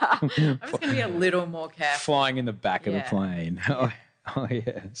 I'm just going to be a little more careful. Flying in the back of the plane. Yeah. Oh,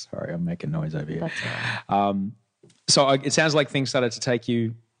 yeah. Sorry, I'm making noise over here. That's all right. So it sounds like things started to take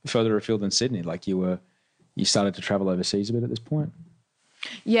you further afield than Sydney. Like you started to travel overseas a bit at this point.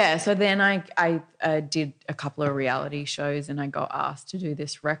 Yeah. So then I did a couple of reality shows and I got asked to do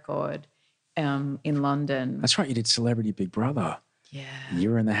this record in London. That's right. You did Celebrity Big Brother. Yeah.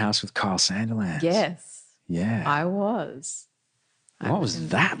 You were in the house with Kyle Sandilands. Yes. Yeah. I was. What was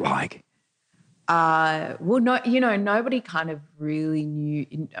that like? Well, nobody kind of really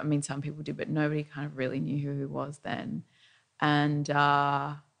knew. I mean, some people did, but nobody kind of really knew who he was then. And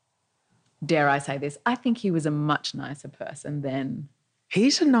dare I say this, I think he was a much nicer person then.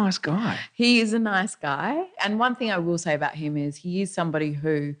 He's a nice guy. He is a nice guy. And one thing I will say about him is he is somebody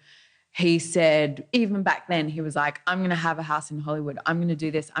who... He said, even back then, he was like, I'm going to have a house in Hollywood. I'm going to do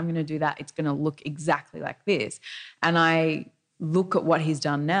this. I'm going to do that. It's going to look exactly like this. And I look at what he's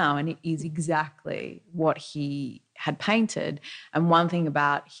done now and it is exactly what he had painted. And one thing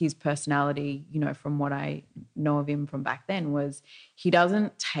about his personality, from what I know of him from back then was he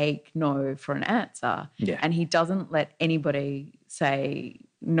doesn't take no for an answer. Yeah. And he doesn't let anybody say,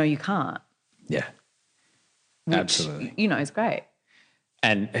 no, you can't. Yeah. Which, absolutely. Is great.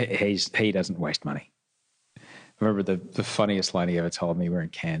 And he doesn't waste money. I remember the funniest line he ever told me. We were in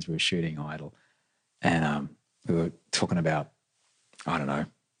Cairns, we were shooting Idol, and we were talking about, I don't know,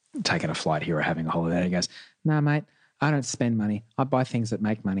 taking a flight here or having a holiday. And he goes, "No, mate, I don't spend money. I buy things that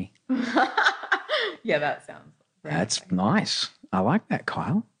make money." Yeah, that sounds. That's nice. I like that,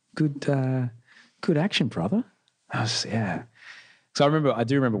 Kyle. Good action, brother. Yeah. So I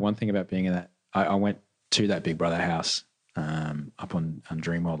do remember one thing about being in that. I went to that Big Brother house. Up on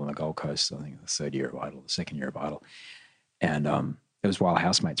Dreamworld on the Gold Coast, I think the second year of Idol. And it was while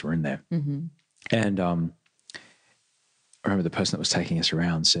housemates were in there. Mm-hmm. And I remember the person that was taking us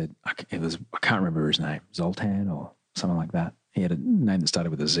around said, I can't remember his name, Zoltan or something like that. He had a name that started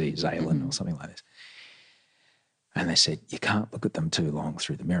with a Z, Zaylan or something like this. And they said, you can't look at them too long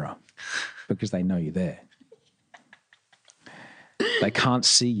through the mirror because they know you're there. They can't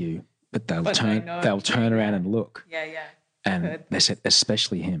see you, but they'll turn around and look. Yeah, yeah. And they said,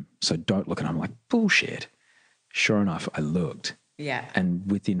 especially him. So don't look at him. I'm like, bullshit. Sure enough, I looked. Yeah. And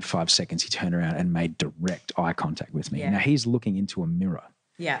within 5 seconds, he turned around and made direct eye contact with me. Yeah. Now, he's looking into a mirror.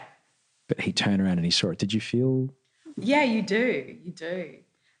 Yeah. But he turned around and he saw it. Did you feel? Yeah, you do. You do.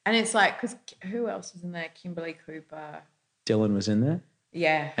 And it's like, because who else was in there? Kimberly Cooper. Dylan was in there.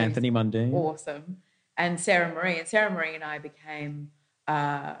 Yeah. Anthony Mundine. Awesome. And Sarah Marie. And Sarah Marie and I became,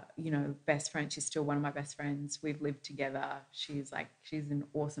 best friends. She's still one of my best friends. We've lived together. She's an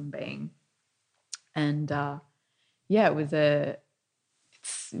awesome being. And, it was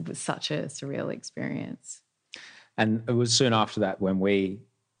such a surreal experience. And it was soon after that when we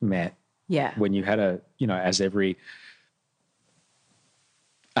met. Yeah. When you had as every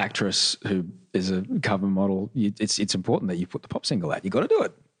actress who is a cover model, it's important that you put the pop single out. You got to do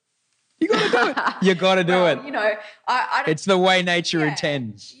it. You got to do it. You got to do it. I don't, it's the way nature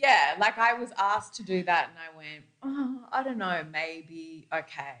intends. Yeah, like I was asked to do that and I went, I don't know, maybe,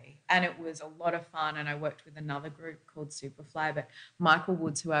 okay. And it was a lot of fun, and I worked with another group called Superfly, but Michael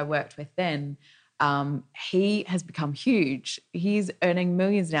Woods, who I worked with then, he has become huge. He's earning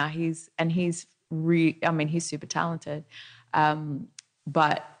millions now. He's super talented.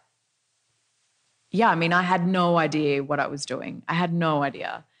 But yeah, I had no idea what I was doing. I had no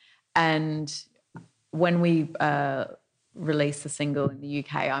idea. And when we released the single in the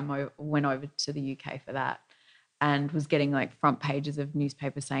UK, I went over to the UK for that and was getting like front pages of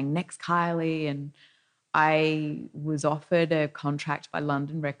newspapers saying next Kylie. And I was offered a contract by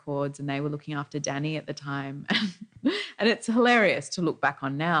London Records, and they were looking after Danny at the time. And it's hilarious to look back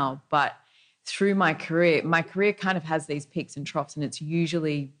on now, but through my career kind of has these peaks and troughs, and it's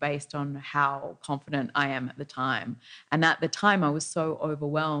usually based on how confident I am at the time. And at the time I was so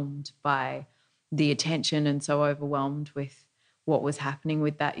overwhelmed by the attention and so overwhelmed with what was happening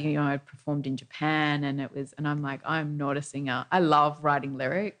with that. I'd performed in Japan, and I'm like, I'm not a singer. I love writing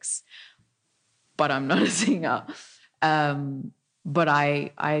lyrics, but I'm not a singer. But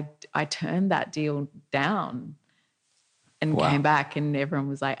I turned that deal down and came back, and everyone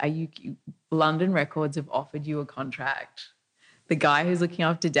was like, London Records have offered you a contract. The guy who's looking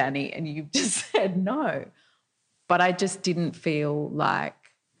after Danny, and you've just said no. But I just didn't feel like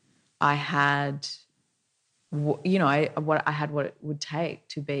I had, what it would take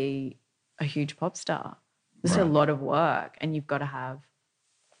to be a huge pop star. This is a lot of work, and you've got to have,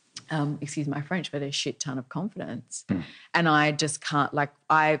 excuse my French, but a shit ton of confidence. And I just can't,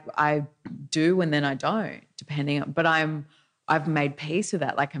 I do and then I don't, depending on, but I've made peace with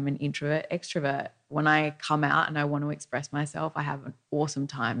that. Like, I'm an introvert, extrovert. When I come out and I want to express myself, I have an awesome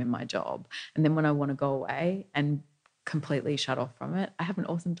time in my job. And then when I want to go away and completely shut off from it, I have an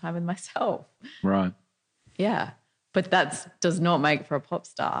awesome time with myself. Right. Yeah. But that does not make for a pop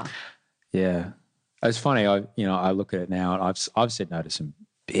star. Yeah. It's funny. I look at it now, and I've said no to some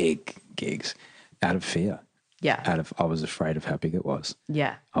big gigs out of fear. Yeah. I was afraid of how big it was.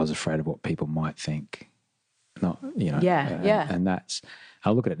 Yeah. I was afraid of what people might think. Yeah. And I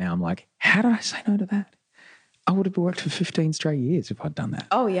look at it now, I'm like, how did I say no to that? I would have worked for 15 straight years if I'd done that.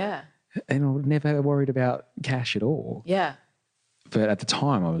 Oh, yeah. And I would never worried about cash at all. Yeah. But at the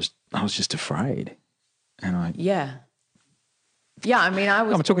time, I was just afraid. And Yeah,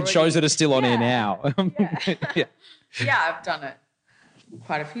 I'm talking shows that are still on air now. Yeah. Yeah, I've done it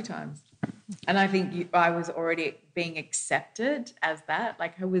quite a few times. And I think I was already being accepted as that.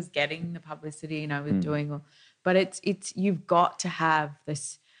 Like, I was getting the publicity and I was doing, but it's you've got to have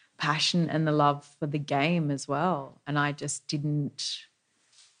this passion and the love for the game as well. And I just didn't.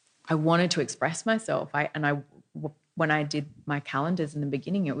 I wanted to express myself. When I did my calendars in the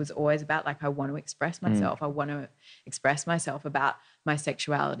beginning, it was always about, like, I want to express myself. I want to express myself about my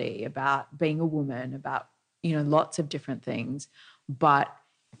sexuality, about being a woman, about, lots of different things. But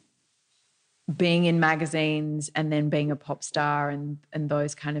being in magazines and then being a pop star and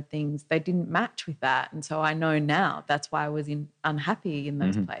those kind of things, they didn't match with that. And so I know now that's why I was unhappy in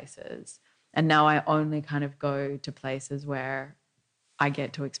those places. And now I only kind of go to places where I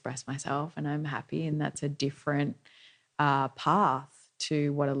get to express myself and I'm happy, and that's a different path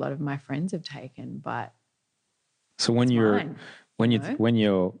to what a lot of my friends have taken. But so when you're in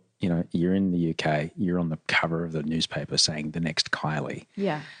the UK, you're on the cover of the newspaper saying the next Kylie.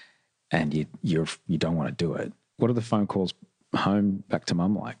 Yeah. And you don't want to do it. What are the phone calls home back to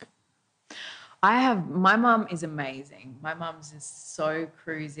mum like? My mum is amazing. My mum's just so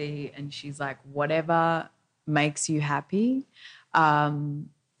cruisy, and she's like, whatever makes you happy.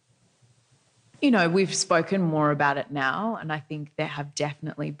 you know, we've spoken more about it now, and I think there have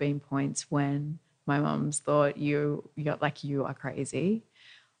definitely been points when my mum's thought you're like, you are crazy.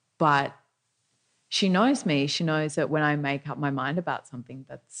 But she knows me. She knows that when I make up my mind about something,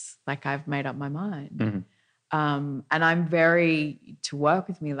 that's like I've made up my mind. Mm-hmm. And I'm to work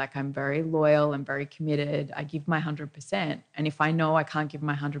with me, like I'm very loyal and very committed. I give my 100%. And if I know I can't give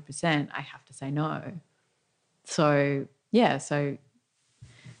my 100%, I have to say no. So, yeah, so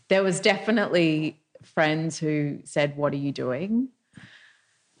there was definitely friends who said, what are you doing?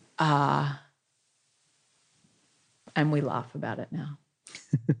 And we laugh about it now.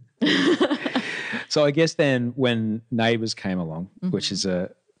 So I guess then when Neighbours came along, which is I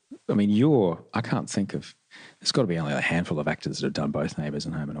can't think of, there's got to be only a handful of actors that have done both Neighbours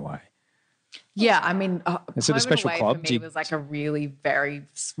and Home and Away. Yeah, I mean, is it a special Home and club? Away for me was like a really very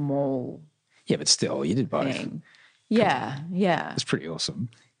small Yeah, but still, you did both. thing. Yeah. It's pretty awesome.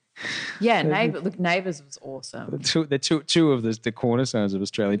 Yeah, Neighbours was awesome. They're two of the cornerstones of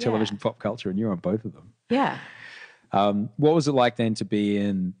Australian television pop culture, and you're on both of them. Yeah. What was it like then to be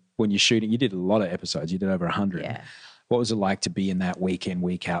in, when you're shooting, you did a lot of episodes, you did over 100. Yeah. What was it like to be in that week in,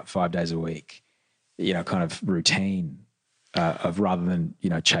 week out, 5 days a week, you know, kind of routine of rather than, you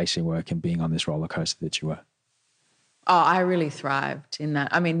know, chasing work and being on this roller coaster that you were? Oh, I really thrived in that.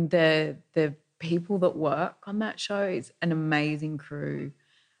 I mean, the people that work on that show is an amazing crew,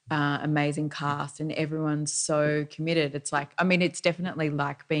 amazing cast, and everyone's so committed. It's like, I mean, it's definitely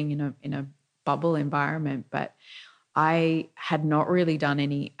like being in a bubble environment, but I had not really done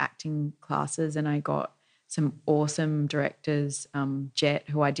any acting classes, and I got some awesome directors, Jet,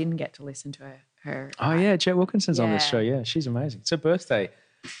 who I didn't get to listen to her. Oh, yeah, Jet Wilkinson's on this show. Yeah, she's amazing. It's her birthday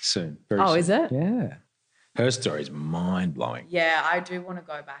soon. Very soon. Is it? Yeah. Her story is mind-blowing. Yeah, I do want to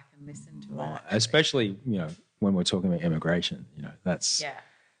go back and listen to it. Especially, you know, when we're talking about immigration, you know, that's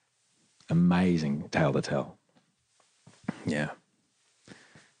amazing tale to tell. Yeah.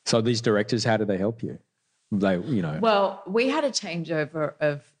 So these directors, how did they help you? They, you know. Well, we had a changeover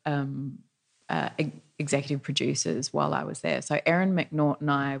of executive producers while I was there. So Erin McNaught and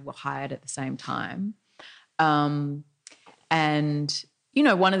I were hired at the same time. And, you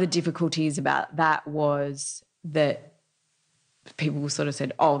know, one of the difficulties about that was that people sort of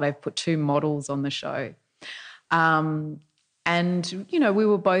said, oh, they've put two models on the show. And, you know, we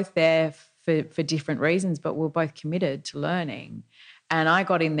were both there for different reasons, but we were both committed to learning. And I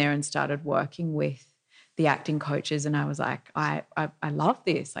got in there and started working with the acting coaches, and I was like, I love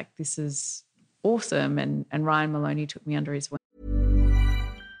this. Like, this is awesome. And Ryan Maloney took me under his wing.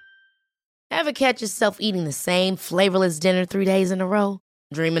 Ever catch yourself eating the same flavorless dinner 3 days in a row?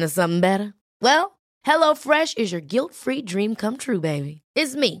 Dreaming of something better? Well, HelloFresh is your guilt-free dream come true, baby.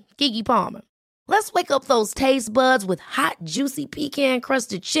 It's me, Keke Palmer. Let's wake up those taste buds with hot, juicy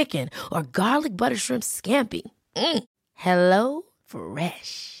pecan-crusted chicken or garlic butter shrimp scampi. Hello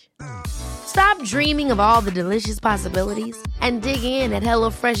Fresh. Stop dreaming of all the delicious possibilities and dig in at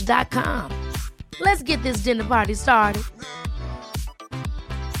HelloFresh.com. Let's get this dinner party started.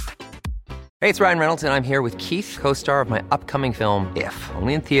 Hey, it's Ryan Reynolds, and I'm here with Keith, co-star of my upcoming film, If,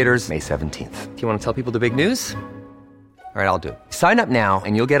 only in theaters May 17th. Do you want to tell people the big news? All right, I'll do it. Sign up now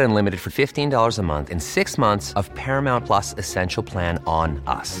and you'll get unlimited for $15 a month and 6 months of Paramount Plus Essential Plan on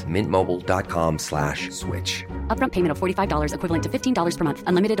us. MintMobile.com/switch. Upfront payment of $45 equivalent to $15 per month.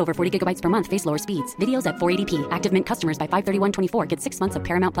 Unlimited over 40 gigabytes per month. Face lower speeds. Videos at 480p. Active Mint customers by 531.24 get 6 months of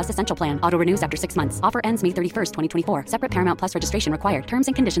Paramount Plus Essential Plan. Auto renews after 6 months. Offer ends May 31st, 2024. Separate Paramount Plus registration required. Terms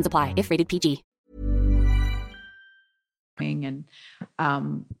and conditions apply if rated PG. And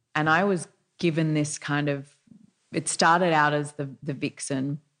I was given this kind of, it started out as the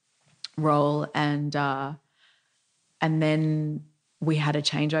vixen role, and then we had a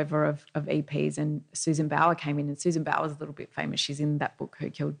changeover of EPs, and Susan Bauer came in, and Susan Bauer was a little bit famous. She's in that book, Who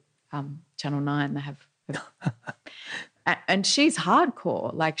Killed Channel 9. They have and she's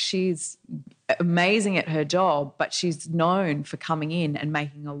hardcore. Like, she's amazing at her job, but she's known for coming in and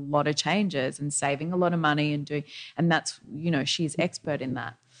making a lot of changes and saving a lot of money and that's, you know, she's expert in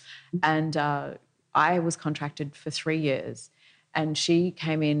that. And I was contracted for 3 years, and she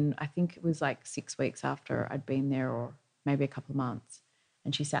came in, I think it was like 6 weeks after I'd been there, or maybe a couple of months.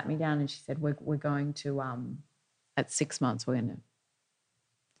 And she sat me down and she said, we're going to, at 6 months,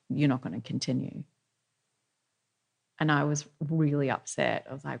 you're not going to continue. And I was really upset.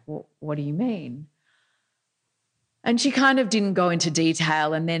 I was like, what do you mean? And she kind of didn't go into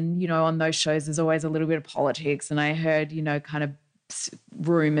detail. And then, you know, on those shows, there's always a little bit of politics. And I heard, you know, kind of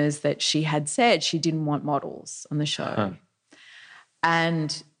rumours that she had said she didn't want models on the show.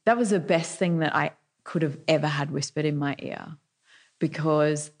 And that was the best thing that I could have ever had whispered in my ear,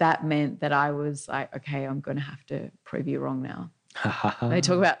 because that meant that I was like, okay, I'm going to have to prove you wrong now. They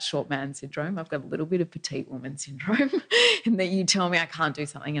talk about short man syndrome. I've got a little bit of petite woman syndrome in that you tell me I can't do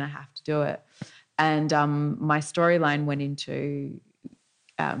something and I have to do it. And my storyline went into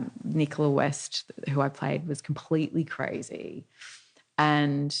Nicola West, who I played, was completely crazy.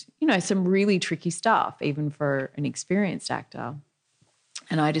 And, you know, some really tricky stuff, even for an experienced actor.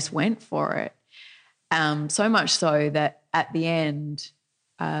 And I just went for it. So much so that at the end,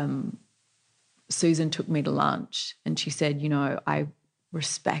 Susan took me to lunch and she said, you know, I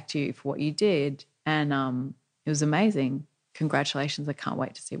respect you for what you did. And it was amazing. Congratulations. I can't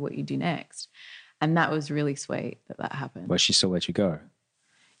wait to see what you do next. And that was really sweet that happened. Well, she still let you go.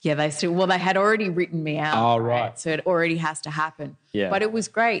 Yeah, they had already written me out. Oh, right. So it already has to happen. Yeah. But it was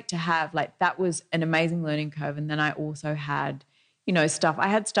great to have, like, that was an amazing learning curve. And then I also had, you know, I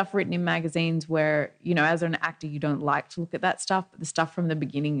had stuff written in magazines where, you know, as an actor, you don't like to look at that stuff, but the stuff from the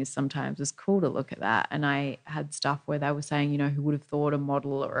beginning is sometimes cool to look at that. And I had stuff where they were saying, you know, who would have thought a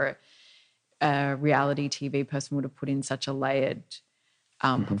model or a reality TV person would have put in such a layered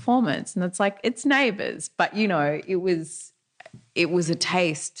performance. And it's like, it's Neighbours. But, you know, it was a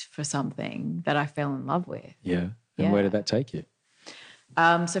taste for something that I fell in love with. Yeah. And where did that take you?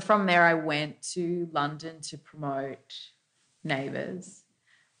 So from there I went to London to promote Neighbours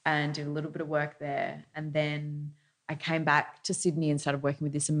and did a little bit of work there. And then I came back to Sydney and started working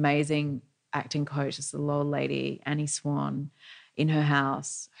with this amazing acting coach, this little old lady, Annie Swan, in her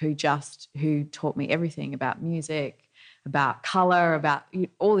house, who taught me everything about music, about colour, about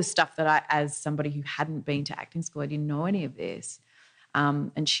all this stuff that I, as somebody who hadn't been to acting school, I didn't know any of this.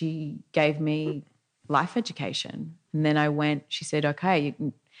 And she gave me life education. And then she said, okay,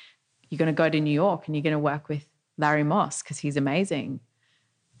 you're going to go to New York and you're going to work with Larry Moss because he's amazing.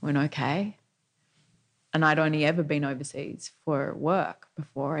 I went, okay. And I'd only ever been overseas for work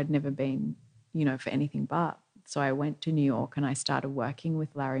before. I'd never been, you know, for anything but. So I went to New York and I started working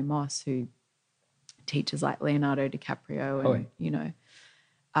with Larry Moss, who teaches like Leonardo DiCaprio and, you know,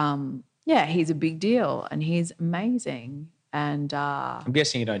 he's a big deal and he's amazing. And I'm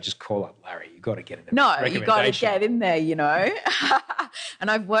guessing you don't just call up Larry. You got to get him. No, you got to get in there, you know.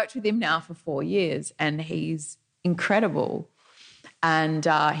 And I've worked with him now for 4 years and he's incredible. And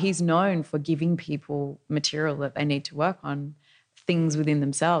he's known for giving people material that they need to work on, things within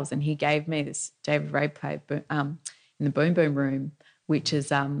themselves. And he gave me this David Ray play in the Boom Boom Room, which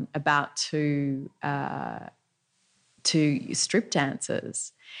is about two strip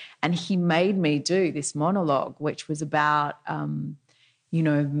dancers. And he made me do this monologue, which was about, you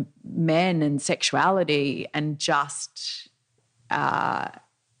know, men and sexuality, and just,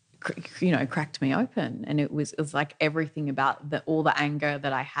 you know, cracked me open. And it was like everything about all the anger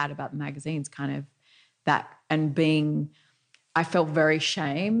that I had about the magazines, kind of that, and I felt very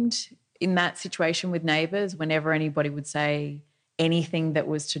shamed in that situation with Neighbours. Whenever anybody would say anything that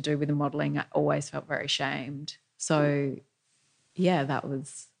was to do with the modelling, I always felt very shamed. So, yeah, that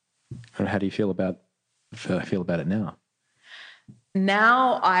was. And how do you feel about it now?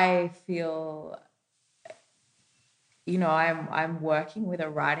 Now I feel, you know, I'm working with a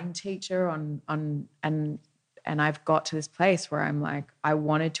writing teacher and I've got to this place where I'm like, I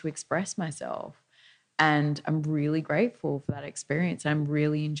wanted to express myself, and I'm really grateful for that experience. I'm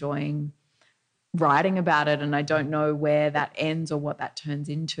really enjoying writing about it, and I don't know where that ends or what that turns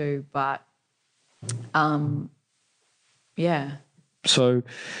into, but yeah. So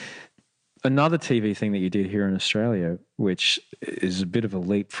another TV thing that you did here in Australia, which is a bit of a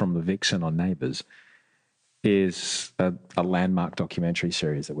leap from the Vixen on Neighbours, is a landmark documentary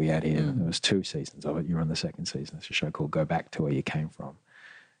series that we had here. There was 2 seasons of it. You were on the 2nd season. It's a show called Go Back to Where You Came From,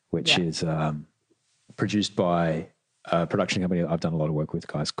 which is produced by a production company I've done a lot of work with,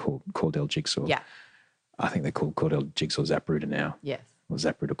 guys called Cordell Jigsaw. Yeah. I think they're called Cordell Jigsaw Zapruder now. Yes. Or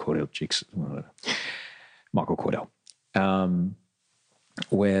Zapruder Cordell Jigsaw. Michael Cordell.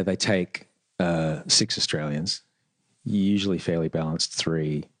 Where they take 6 Australians, usually fairly balanced,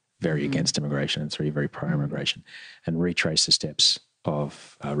 3 very against immigration and 3 very pro-immigration, and retrace the steps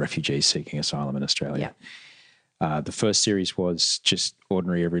of refugees seeking asylum in Australia. Yeah. The first series was just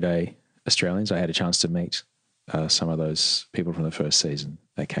ordinary, everyday Australians. I had a chance to meet some of those people from the first season.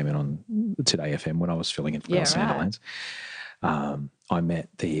 They came in on Today FM when I was filling in for Bell Sandilands. I met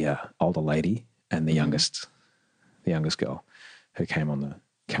the older lady and the youngest girl who came on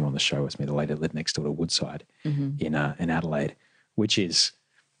the show with me. The lady that lived next door to Woodside in Adelaide, which is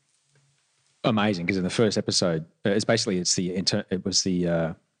amazing because in the first episode, it's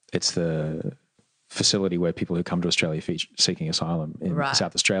the facility where people who come to Australia seeking asylum in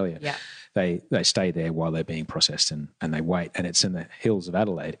South Australia, they stay there while they're being processed and they wait. And it's in the hills of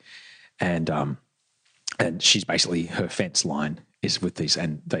Adelaide. And she's basically, her fence line is with these,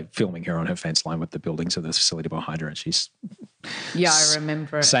 and they're filming her on her fence line with the buildings of the facility behind her, and she's I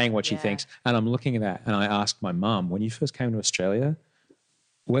remember it. Saying what she thinks. And I'm looking at that, and I asked my mum, when you first came to Australia,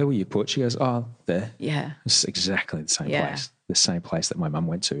 where were you put? She goes, oh, there. Yeah. It's exactly the same place that my mum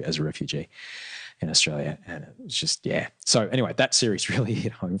went to as a refugee in Australia. And it was just, So anyway, that series really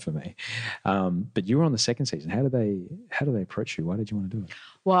hit home for me. But you were on the second season. How did they approach you? Why did you want to do it?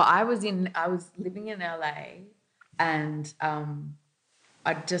 Well, I was living in LA, and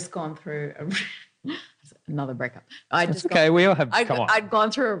I'd just gone through another breakup. We all have. Come on. I'd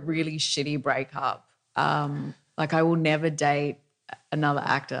gone through a really shitty breakup. Like, I will never date another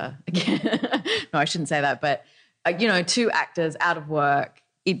actor again. No, I shouldn't say that. But 2 actors out of work.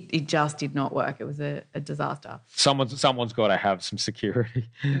 It just did not work. It was a disaster. Someone's got to have some security.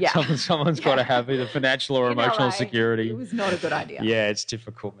 Yeah. Someone's got to have either financial or emotional security. It was not a good idea. Yeah, it's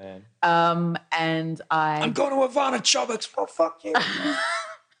difficult, man. And I'm going to Ivana Chobaks. Oh, fuck you.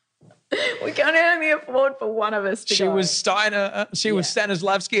 We can only afford for one of us to go. She was Steiner. She was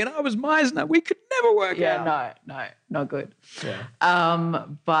Stanislavski, and I was Meisner. We could never work out. No, not good. Yeah.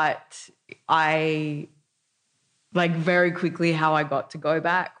 But I, very quickly, how I got to go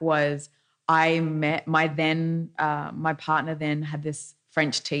back was I met my partner then had this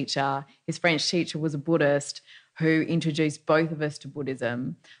French teacher. His French teacher was a Buddhist who introduced both of us to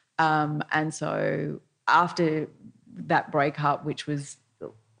Buddhism. And so after that breakup, which was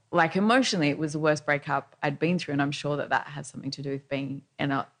emotionally, it was the worst breakup I'd been through, and I'm sure that has something to do with being in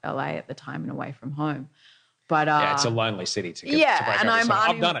LA at the time and away from home. But it's a lonely city to break up.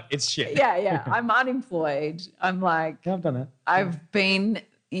 I've done it. It's shit. Yeah. I'm unemployed. I'm like, I've done it. I've been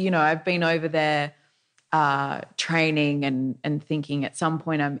over there training and thinking at some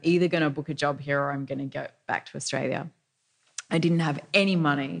point I'm either going to book a job here or I'm going to go back to Australia. I didn't have any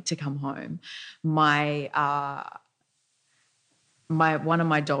money to come home. One of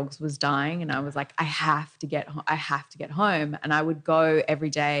my dogs was dying, and I was like, I have to get home. And I would go every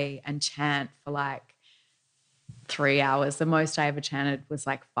day and chant for 3 hours. The most I ever chanted was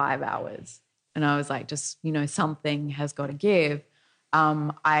 5 hours. And I was like, just, something has got to give.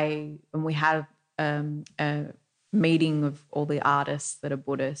 And we had a meeting of all the artists that are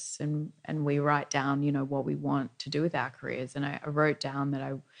Buddhists, and we write down, what we want to do with our careers. And I wrote down that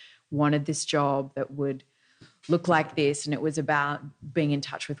I wanted this job that would look like this, and it was about being in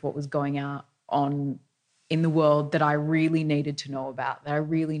touch with what was going on in the world that I really needed to know about, that I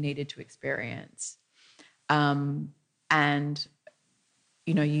really needed to experience. And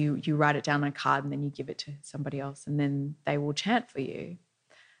you write it down on a card and then you give it to somebody else, and then they will chant for you.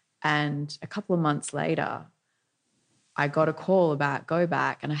 And a couple of months later, I got a call about Go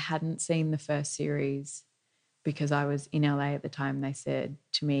Back, and I hadn't seen the first series because I was in LA at the time. They said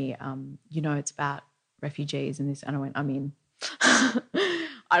to me, it's about refugees and this, and I went, I'm in.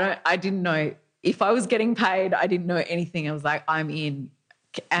 I didn't know if I was getting paid. I didn't know anything. I was like, I'm in.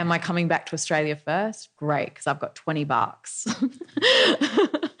 Am I coming back to Australia first? Great, because I've got $20.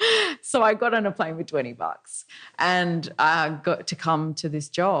 So I got on a plane with $20 and got to come to this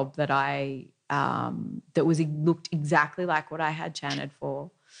job that looked exactly like what I had chanted for.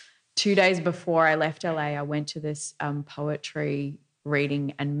 2 days before I left LA, I went to this poetry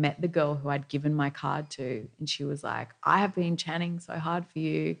reading and met the girl who I'd given my card to, and she was like, I have been chanting so hard for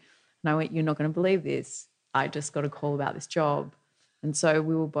you. And I went, you're not going to believe this. I just got a call about this job. And so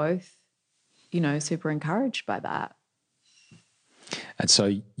we were both, super encouraged by that. And so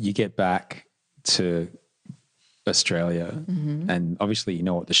you get back to Australia, and obviously you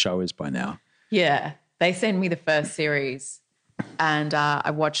know what the show is by now. Yeah. They sent me the first series, and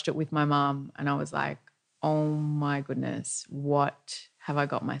I watched it with my mum, and I was like, oh my goodness, what have I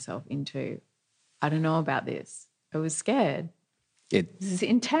got myself into? I don't know about this. I was scared. This is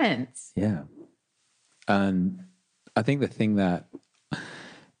intense. Yeah. And I think the thing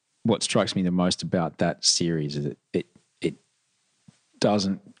what strikes me the most about that series is it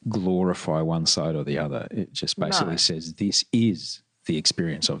doesn't glorify one side or the other. It just basically says this is the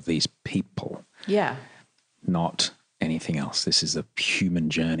experience of these people. Yeah. Not anything else. This is a human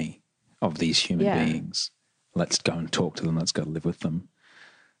journey of these human beings. Let's go and talk to them. Let's go live with them.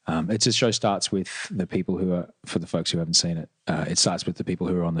 It's a show starts with the people who are, for the folks who haven't seen it, it starts with the people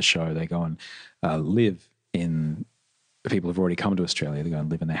who are on the show. They go and live in, people who've already come to Australia, they go and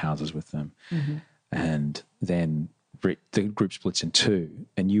live in their houses with them. Mm-hmm. And then the group splits in two,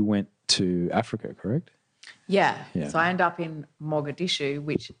 and you went to Africa, correct? Yeah. Yeah. So I end up in Mogadishu,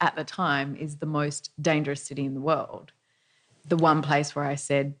 which at the time is the most dangerous city in the world. The one place where I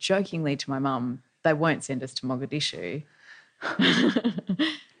said jokingly to my mum, they won't send us to Mogadishu.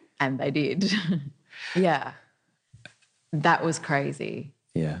 And they did. Yeah. That was crazy.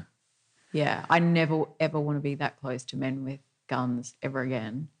 Yeah. Yeah. I never, ever want to be that close to men with guns ever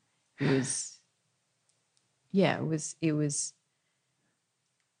again. It was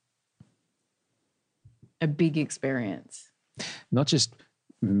a big experience. Not just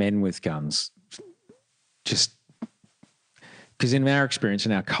men with guns, just because in our experience,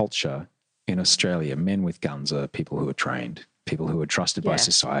 in our culture in Australia, men with guns are people who are trained, people who are trusted by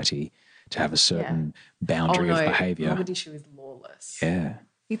society to have a certain boundary of behaviour. Mogadishu is lawless. Yeah.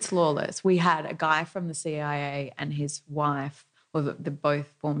 It's lawless. We had a guy from the CIA and his wife, well, they're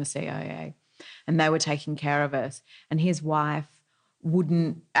both former CIA, and they were taking care of us. And his wife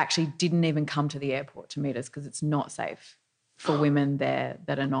didn't even come to the airport to meet us because it's not safe for women there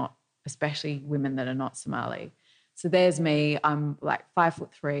that are not, especially women that are not Somali. So there's me. I'm like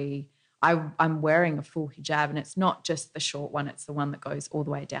 5'3". I'm wearing a full hijab, and it's not just the short one. It's the one that goes all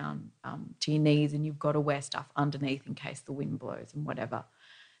the way down to your knees, and you've got to wear stuff underneath in case the wind blows and whatever,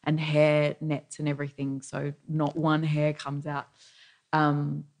 and hair nets and everything, so not one hair comes out.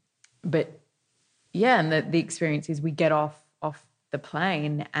 But, yeah, and the experience is we get off the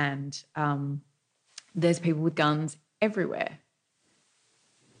plane and there's people with guns everywhere.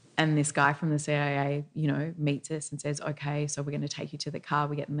 And this guy from the CIA, meets us and says, okay, so we're going to take you to the car.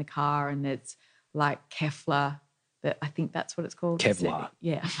 We get in the car and it's like Kevlar. I think that's what it's called. Kevlar.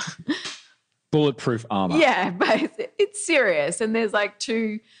 Yeah. Bulletproof armour. Yeah, but it's serious. And there's like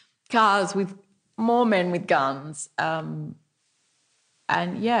 2 cars with more men with guns. And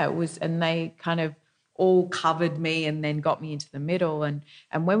yeah, and they kind of all covered me and then got me into the middle. And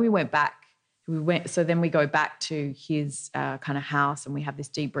when we went back, so then we go back to his kind of house and we have this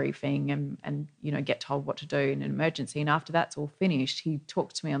debriefing and get told what to do in an emergency. And after that's all finished, he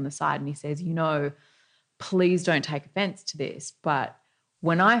talks to me on the side and he says, please don't take offense to this, but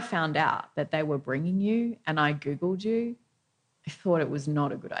when I found out that they were bringing you and I Googled you, I thought it was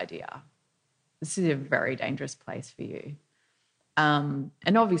not a good idea. This is a very dangerous place for you. And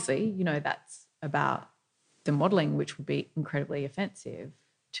obviously, that's about the modelling, which would be incredibly offensive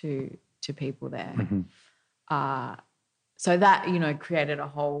to people there. Mm-hmm. So that, created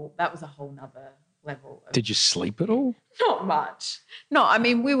that was a whole nother level. Did you sleep at all? Not much. No, I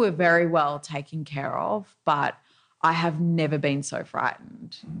mean, we were very well taken care of, but I have never been so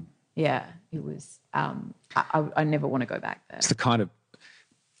frightened. Yeah, it was, I never want to go back there. It's the kind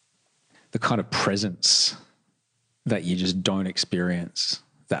of presence that you just don't experience,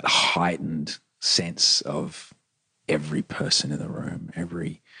 that heightened sense of every person in the room,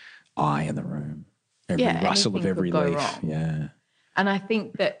 every eye in the room, every rustle of every leaf. Wrong. Yeah. And I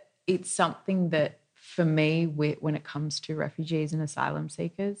think that it's something that for me, when it comes to refugees and asylum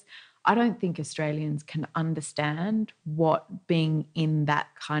seekers, I don't think Australians can understand what being in that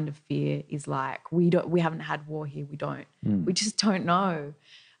kind of fear is like. We haven't had war here. We don't. We just don't know.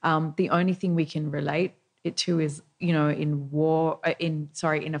 The only thing we can relate it to is, in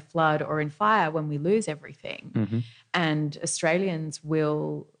a flood or in fire when we lose everything. Mm-hmm. And Australians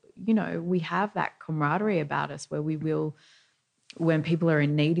will, we have that camaraderie about us where we will, when people are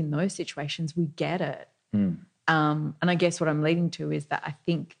in need in those situations, we get it. And I guess what I'm leading to is that I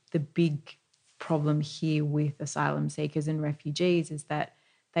think the big problem here with asylum seekers and refugees is that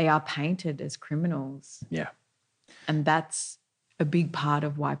they are painted as criminals. Yeah. And that's a big part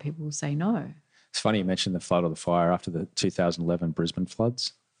of why people say no. It's funny you mentioned the flood or the fire after the 2011 Brisbane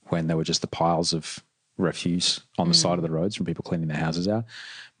floods, when there were just the piles of refuse on the side of the roads from people cleaning their houses out.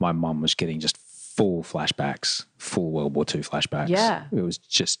 My mum was getting just full flashbacks, full World War II flashbacks. Yeah. It was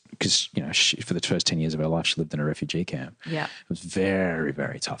just because, for the first 10 years of her life, she lived in a refugee camp. Yeah. It was very,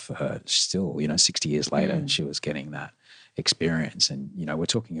 very tough for her. Still, 60 years later, she was getting that experience. And, we're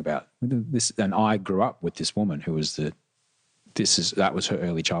talking about this. And I grew up with this woman who was that was her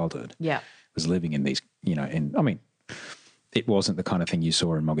early childhood. Yeah. Was living in these, it wasn't the kind of thing you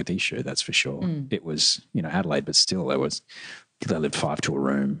saw in Mogadishu, that's for sure. It was, Adelaide, but still they lived 5 to a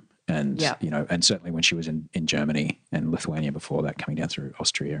room. And, and certainly when she was in Germany and Lithuania before that, coming down through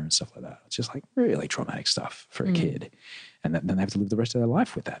Austria and stuff like that, it's just like really traumatic stuff for a kid. And then they have to live the rest of their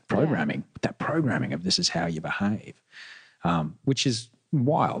life with that programming, of this is how you behave, which is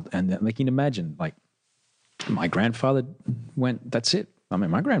wild. And you can imagine, like, my grandfather went, that's it. I mean,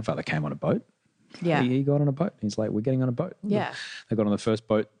 my grandfather came on a boat. Yeah. He got on a boat. He's like, we're getting on a boat. Yeah. They got on the first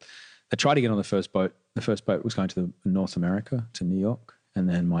boat. They tried to get on the first boat. The first boat was going to North America, to New York. And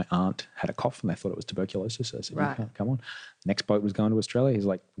then my aunt had a cough and they thought it was tuberculosis. So I said, Right. you can't come on. Next boat was going to Australia. He's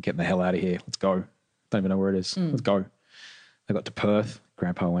like, we're getting the hell out of here. Let's go. Don't even know where it is. Let's go. They got to Perth.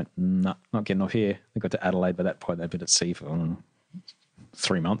 Grandpa went, nah, not getting off here. They got to Adelaide. By that point, they'd been at sea for, I don't know,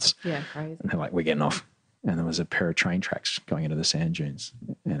 3 months. Yeah, crazy. And they're like, we're getting off. And there was a pair of train tracks going into the sand dunes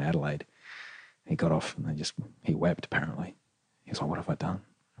in Adelaide. He got off and he wept apparently. He was like, what have I done?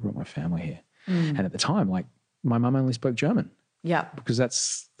 I brought my family here. And at the time, like, my mum only spoke German. Yeah. Because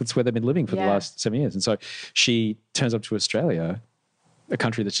that's where they've been living for the last 7 years. And so she turns up to Australia, a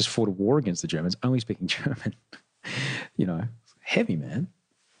country that's just fought a war against the Germans, only speaking German. You know, heavy, man.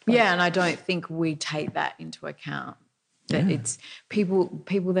 Yeah, and I don't think we take that into account. That it's people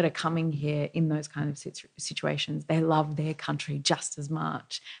that are coming here in those kind of situations, they love their country just as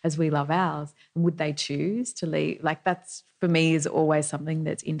much as we love ours. And would they choose to leave? Like, that's, for me, is always something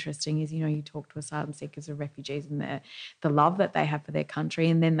that's interesting is, you know, you talk to asylum seekers or refugees and the love that they have for their country,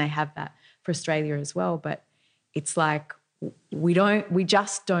 and then they have that for Australia as well. But it's like we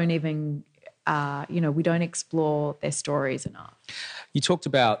just don't even, we don't explore their stories enough. You talked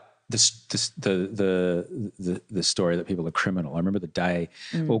about the story that people are criminal. I remember the day,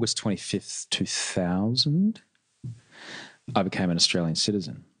 August 25th, 2000, I became an Australian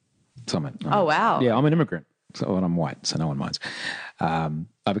citizen. So Oh, wow. Yeah, I'm an immigrant. And I'm white, so no one minds.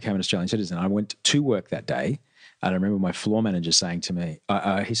 I became an Australian citizen. I went to work that day, and I remember my floor manager saying to me,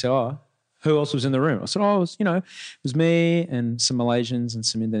 he said, who else was in the room? I said, it was me and some Malaysians and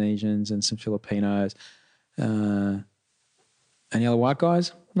some Indonesians and some Filipinos. Any other white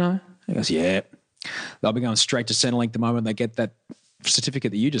guys? No. He goes, yeah. They'll be going straight to Centrelink the moment they get that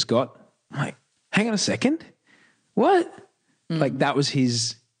certificate that you just got. I'm like, hang on a second. What? Like, that was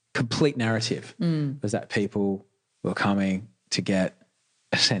his complete narrative, was that people were coming to get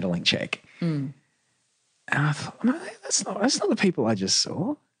a Centrelink check. And I thought, no, that's not the people I just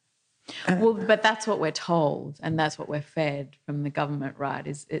saw. Well, but that's what we're told, and that's what we're fed from the government, right?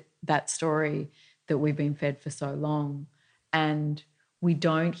 Is that story that we've been fed for so long. And we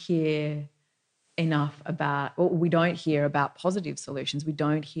don't hear enough about, or we don't hear about positive solutions. We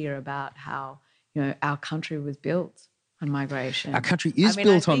don't hear about how, you know, our country was built on migration. Our country is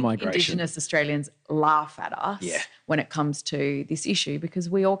built on migration. Indigenous Australians laugh at us when it comes to this issue because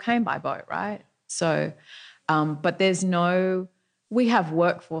we all came by boat, right? So, but we have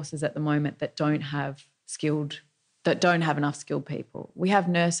workforces at the moment that don't have enough skilled people. We have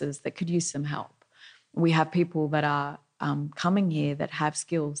nurses that could use some help. We have people that are coming here that have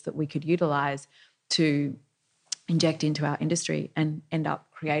skills that we could utilise to inject into our industry and end up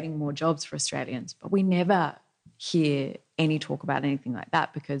creating more jobs for Australians. But we never hear any talk about anything like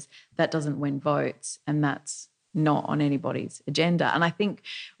that because that doesn't win votes and that's not on anybody's agenda. And I think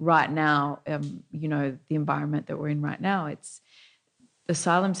right now, the environment that we're in right now, it's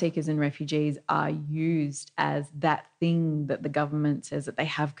asylum seekers and refugees are used as that thing that the government says that they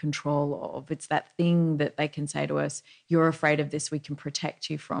have control of. It's that thing that they can say to us, you're afraid of this, we can protect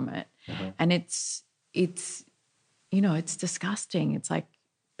you from it. And it's disgusting. It's like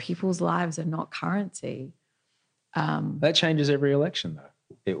people's lives are not currency. That changes every election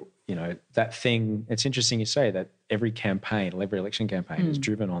though. That thing, it's interesting you say that every election campaign is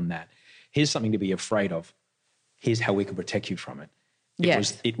driven on that. Here's something to be afraid of. Here's how we can protect you from it.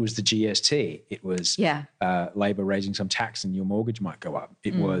 It was the GST. It was Labor raising some tax and your mortgage might go up.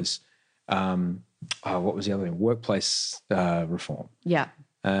 It was, what was the other thing? Workplace reform. Yeah.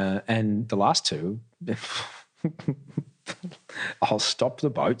 And the last two, I'll stop the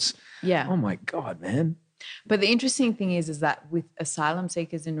boats. Yeah. Oh my God, man. But the interesting thing is that with asylum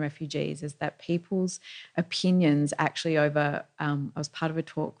seekers and refugees is that people's opinions actually over, I was part of a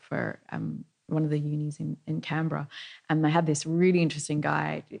talk for one of the unis in Canberra, and they had this really interesting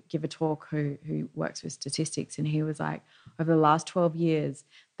guy give a talk who works with statistics, and he was like, over the last 12 years,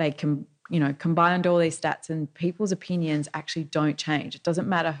 they combined all these stats and people's opinions actually don't change. It doesn't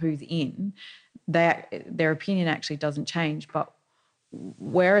matter who's in, their opinion actually doesn't change. But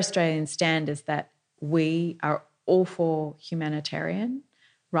where Australians stand is that we are all for humanitarian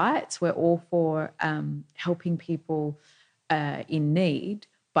rights. We're all for helping people in need.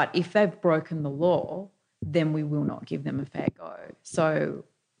 But if they've broken the law, then we will not give them a fair go. So,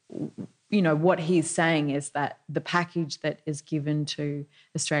 what he's saying is that the package that is given to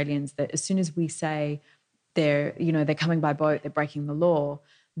Australians, that as soon as we say they're coming by boat, they're breaking the law,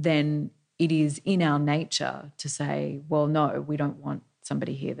 then it is in our nature to say, well, no, we don't want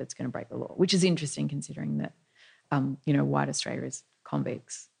somebody here that's going to break the law, which is interesting considering that, white Australia is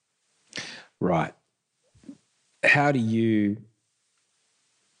convicts. Right. How do you...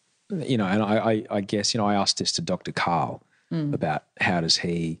 and I guess, I asked this to Dr. Karl, about how does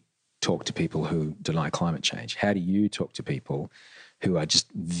he talk to people who deny climate change? How do you talk to people who are just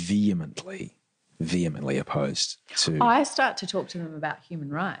vehemently opposed to... I start to talk to them about human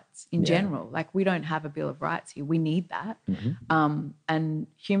rights in general. Like, we don't have a Bill of Rights here. We need that. And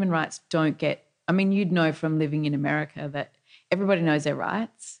human rights don't get... I mean, you'd know from living in America that everybody knows their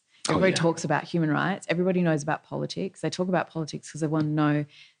rights. Everybody talks about human rights. Everybody knows about politics. They talk about politics because they want to know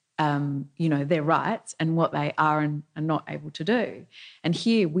their rights and what they are and are not able to do. And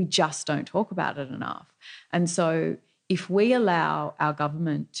here we just don't talk about it enough. And so if we allow our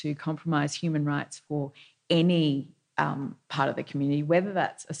government to compromise human rights for any part of the community, whether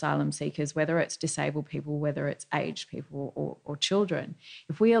that's asylum seekers, whether it's disabled people, whether it's aged people or children,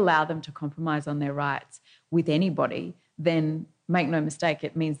 if we allow them to compromise on their rights with anybody, then make no mistake,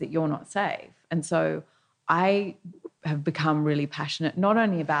 it means that you're not safe. And so I have become really passionate, not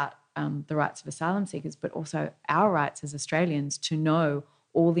only about the rights of asylum seekers, but also our rights as Australians to know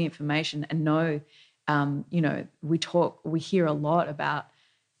all the information and know, we hear a lot about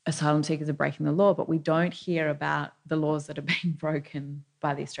asylum seekers are breaking the law, but we don't hear about the laws that are being broken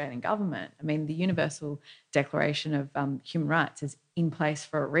by the Australian government. I mean, the Universal Declaration of Human Rights is in place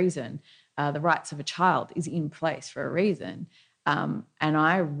for a reason. The rights of a child is in place for a reason. And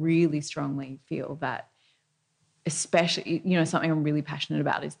I really strongly feel that, especially, something I'm really passionate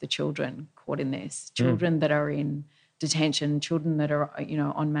about is the children caught in this, children that are in detention, children that are,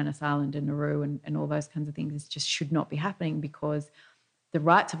 on Manus Island and Nauru and all those kinds of things. It just should not be happening, because the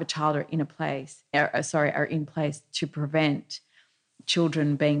rights of a child are in place to prevent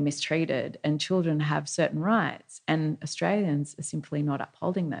children being mistreated, and children have certain rights, and Australians are simply not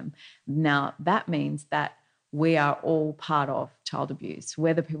upholding them. Now, that means that we are all part of child abuse,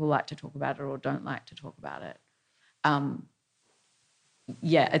 whether people like to talk about it or don't like to talk about it. I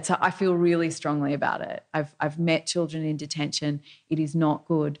feel really strongly about it. I've met children in detention. It is not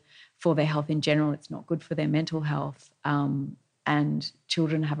good for their health in general. It's not good for their mental health. And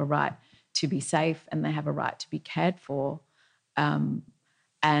children have a right to be safe, and they have a right to be cared for.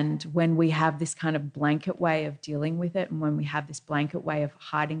 And when we have this kind of blanket way of dealing with it, and when we have this blanket way of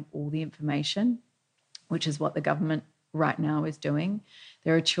hiding all the information, which is what the government right now is doing,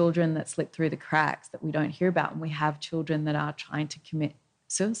 there are children that slip through the cracks that we don't hear about, and we have children that are trying to commit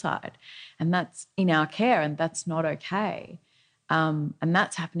suicide, and that's in our care, and that's not okay. And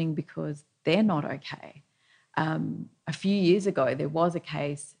that's happening because they're not okay. A few years ago, there was a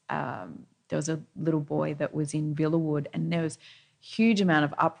case, there was a little boy that was in Villawood, and there was a huge amount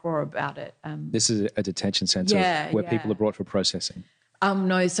of uproar about it. This is a detention centre where people are brought for processing.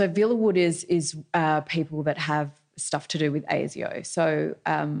 No, so Villawood is people that have stuff to do with ASIO. So,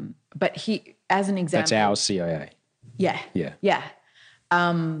 but he, as an example... That's our CIA. Yeah.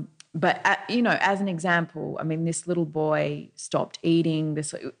 But, as an example, I mean, this little boy stopped eating,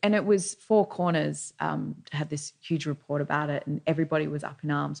 and it was Four Corners had this huge report about it, and everybody was up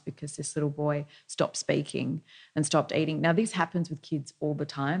in arms because this little boy stopped speaking and stopped eating. Now, this happens with kids all the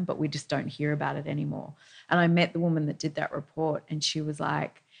time, but we just don't hear about it anymore. And I met the woman that did that report, and she was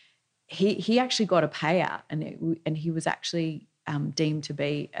like, he actually got a payout, and he was actually deemed to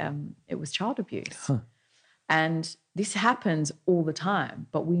be, it was child abuse. Huh. And this happens all the time,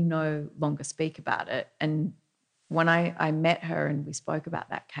 but we no longer speak about it. And when I met her and we spoke about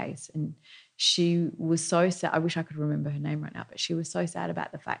that case, and she was so sad, I wish I could remember her name right now, but she was so sad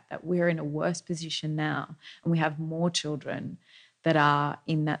about the fact that we're in a worse position now, and we have more children that are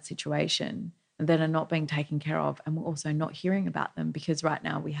in that situation and that are not being taken care of, and we're also not hearing about them, because right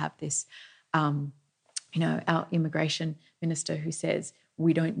now we have this, our immigration minister who says,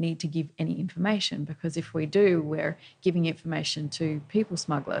 we don't need to give any information, because if we do, we're giving information to people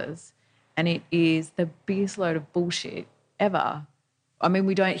smugglers, and it is the biggest load of bullshit ever. I mean,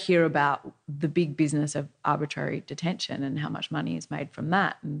 we don't hear about the big business of arbitrary detention and how much money is made from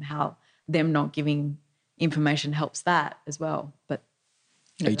that, and how them not giving information helps that as well. But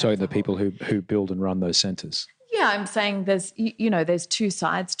are you talking the people who build and run those centres? Yeah, I'm saying there's two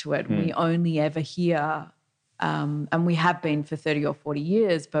sides to it. We only ever hear... and we have been for 30 or 40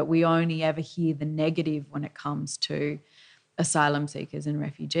 years, but we only ever hear the negative when it comes to asylum seekers and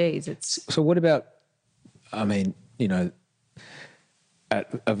refugees. So what about, I mean,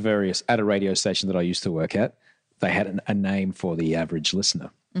 at a radio station that I used to work at, they had a name for the average listener,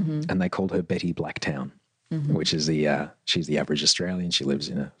 and they called her Betty Blacktown, which is she's the average Australian. She lives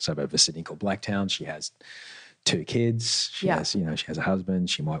in a suburb of Sydney called Blacktown. She has 2 kids. She has a husband.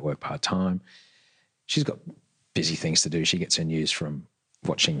 She might work part-time. She's got busy things to do. She gets her news from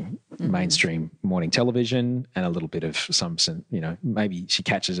watching mainstream morning television and a little bit of maybe she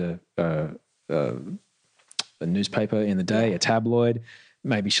catches a a newspaper in the day, a tabloid.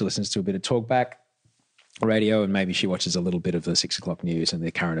 Maybe she listens to a bit of talkback radio, and maybe she watches a little bit of the 6 o'clock news and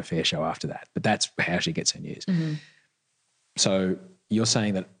the current affairs show after that. But that's how she gets her news. Mm-hmm. So you're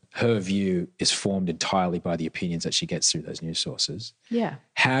saying that her view is formed entirely by the opinions that she gets through those news sources. Yeah.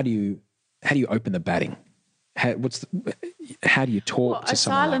 How do you open the batting? How do you talk to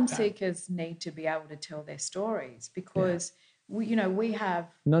someone asylum like that? seekers need to be able to tell their stories because we have.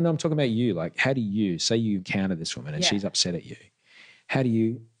 No, I'm talking about you. Like, how do you say you encounter this woman and she's upset at you? How do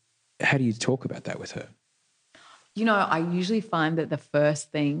you talk about that with her? I usually find that the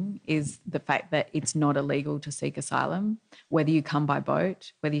first thing is the fact that it's not illegal to seek asylum. Whether you come by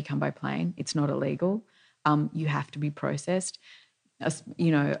boat, whether you come by plane, it's not illegal. You have to be processed.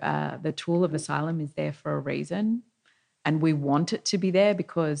 The tool of asylum is there for a reason, and we want it to be there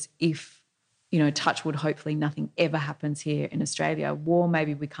because if, touch wood, hopefully nothing ever happens here in Australia. War,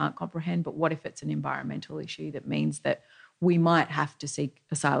 maybe we can't comprehend, but what if it's an environmental issue that means that we might have to seek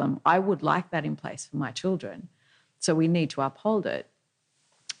asylum? I would like that in place for my children. So we need to uphold it.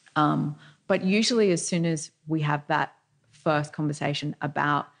 But usually as soon as we have that first conversation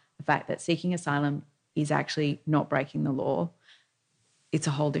about the fact that seeking asylum is actually not breaking the law, it's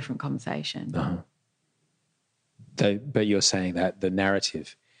a whole different conversation. But you're saying that the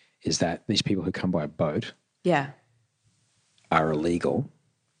narrative is that these people who come by a boat are illegal.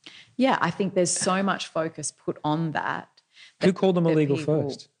 Yeah, I think there's so much focus put on that. Who called them illegal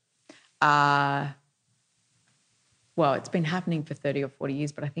first? Well, it's been happening for 30 or 40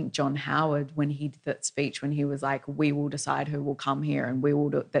 years, but I think John Howard, when he did that speech, when he was like, we will decide who will come here and we will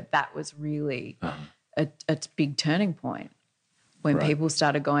do that was really a big turning point. When people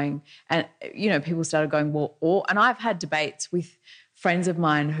started going, and and I've had debates with friends of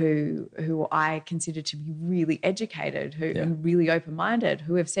mine who I consider to be really educated, and really open-minded,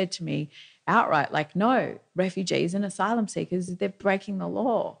 who have said to me outright, like, no, refugees and asylum seekers, they're breaking the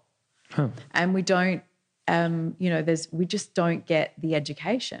law. And we don't, we just don't get the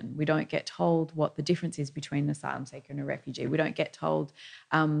education. We don't get told what the difference is between an asylum seeker and a refugee. We don't get told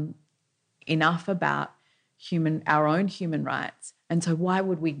enough about our own human rights. And so why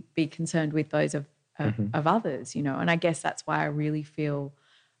would we be concerned with those of others, And I guess that's why I really feel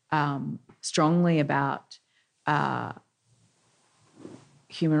strongly about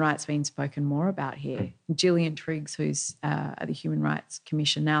human rights being spoken more about here. Gillian Triggs, who's at the Human Rights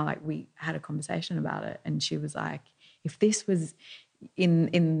Commission now, like, we had a conversation about it, and she was like, if this was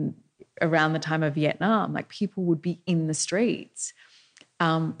in around the time of Vietnam, like, people would be in the streets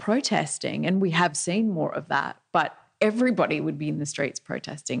protesting, and we have seen more of that, but everybody would be in the streets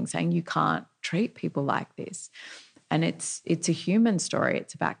protesting, saying you can't treat people like this. And it's a human story.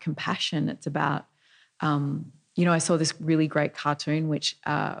 It's about compassion. It's about, I saw this really great cartoon which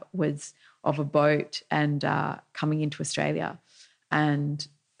was of a boat and coming into Australia, and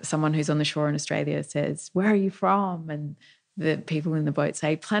someone who's on the shore in Australia says, "Where are you from?" And the people in the boat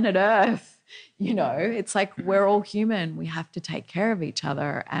say, "Planet Earth." It's like, we're all human. We have to take care of each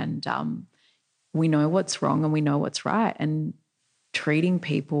other, and we know what's wrong and we know what's right. And treating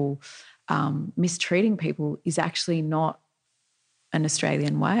people, mistreating people is actually not an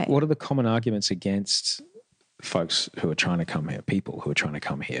Australian way. What are the common arguments against folks who are trying to come here, people who are trying to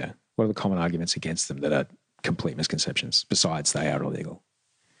come here? What are the common arguments against them that are complete misconceptions besides they are illegal?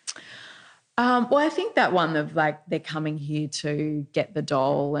 Well, I think that one of, like, they're coming here to get the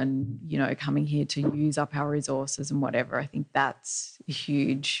dole and, coming here to use up our resources and whatever. I think that's a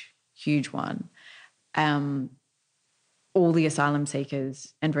huge, huge one. All the asylum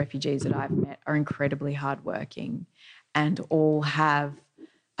seekers and refugees that I've met are incredibly hardworking, and all are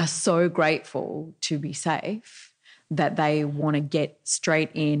so grateful to be safe that they want to get straight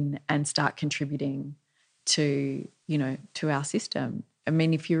in and start contributing to our system. I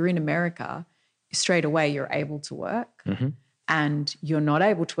mean, if you're in America, straight away you're able to work, and you're not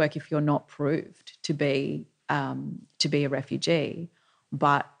able to work if you're not proved to be a refugee.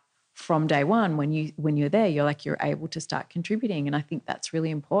 But from day one, when you're there, you're able to start contributing, and I think that's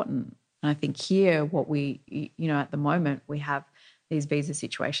really important. And I think here, what at the moment, we have these visa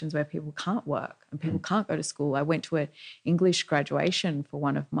situations where people can't work and people can't go to school. I went to an English graduation for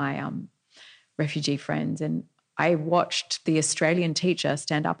one of my refugee friends, and I watched the Australian teacher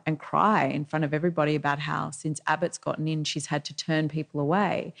stand up and cry in front of everybody about how since Abbott's gotten in, she's had to turn people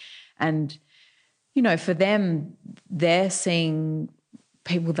away. And, for them, they're seeing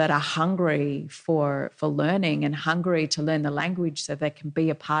people that are hungry for learning and hungry to learn the language so they can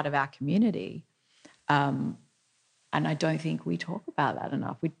be a part of our community. And I don't think we talk about that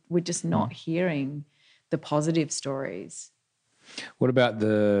enough. We're just not hearing the positive stories. What about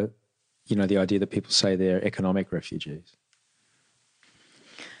the idea that people say they're economic refugees?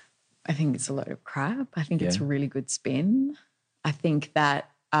 I think it's a load of crap. I think it's a really good spin. I think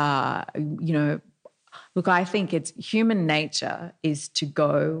that, look, I think it's human nature is to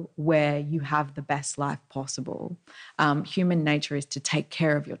go where you have the best life possible. Human nature is to take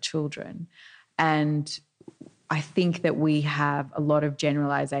care of your children. And I think that we have a lot of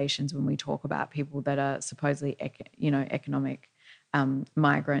generalizations when we talk about people that are supposedly, economic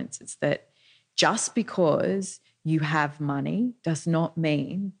migrants. It's that just because you have money does not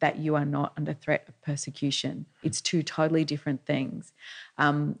mean that you are not under threat of persecution. It's two totally different things.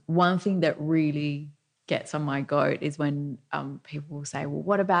 One thing that really gets on my goat is when people will say, well,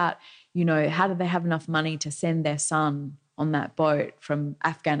 what about, how do they have enough money to send their son on that boat from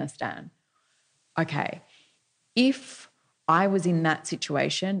Afghanistan? Okay, if I was in that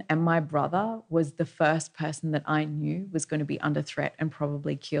situation and my brother was the first person that I knew was going to be under threat and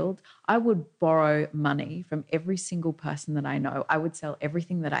probably killed, I would borrow money from every single person that I know. I would sell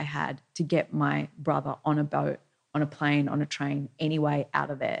everything that I had to get my brother on a boat, on a plane, on a train, anyway out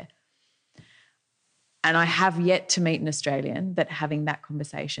of there. And I have yet to meet an Australian that having that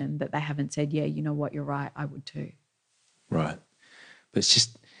conversation that they haven't said, yeah, you know what, you're right, I would too. Right. But it's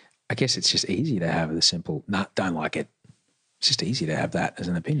just, I guess it's just easy to have the simple, nah, don't like it. It's just easy to have that as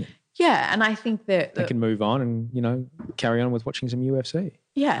an opinion. Yeah, and I think that they can move on and, carry on with watching some UFC.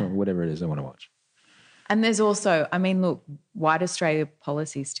 Yeah. Or whatever it is they want to watch. And there's also, look, White Australia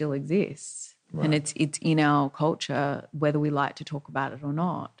policy still exists. Right. And it's in our culture, whether we like to talk about it or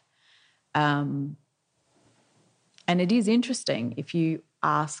not. And it is interesting if you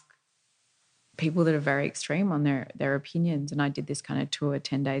ask people that are very extreme on their opinions, and I did this kind of tour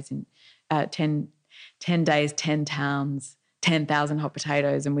 10 days, 10 towns, 10,000 hot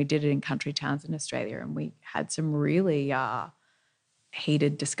potatoes, and we did it in country towns in Australia, and we had some really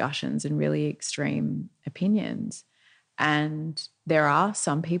heated discussions and really extreme opinions. And there are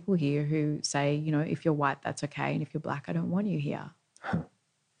some people here who say, if you're white, that's okay, and if you're black, I don't want you here. Huh.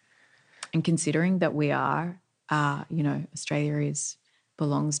 And considering that we are, Australia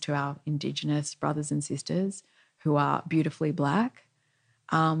belongs to our Indigenous brothers and sisters who are beautifully black,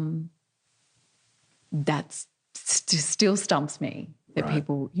 that still stumps me that right.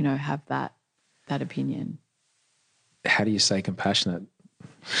 people, have that opinion. How do you stay compassionate?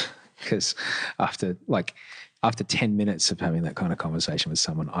 Because after 10 minutes of having that kind of conversation with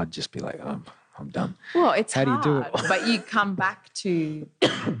someone, I'd just be like, I'm done. Well, it's How hard, do you do it? But you come back to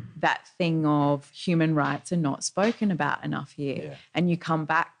that thing of human rights are not spoken about enough here. Yeah. And you come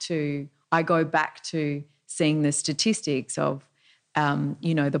back to, I go back to seeing the statistics of,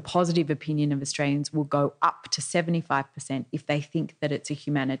 the positive opinion of Australians will go up to 75% if they think that it's a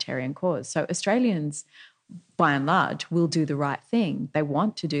humanitarian cause. So Australians, by and large, will do the right thing. They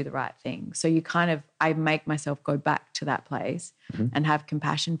want to do the right thing. So I make myself go back to that place mm-hmm. and have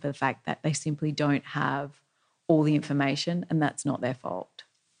compassion for the fact that they simply don't have all the information, and that's not their fault,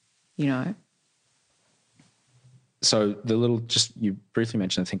 So you briefly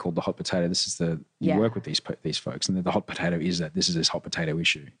mentioned a thing called the hot potato. This is you work with these folks, and the hot potato is that this is this hot potato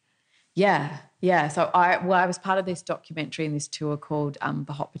issue. Yeah. So I was part of this documentary and this tour called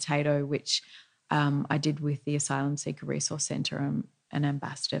The Hot Potato, which I did with the Asylum Seeker Resource Centre. I'm an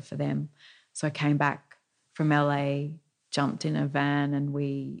ambassador for them. So I came back from LA, jumped in a van, and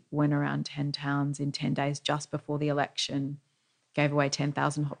we went around 10 towns in 10 days just before the election, gave away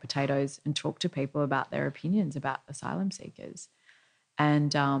 10,000 hot potatoes and talked to people about their opinions about asylum seekers.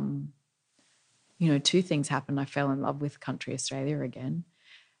 And, two things happened. I fell in love with country Australia again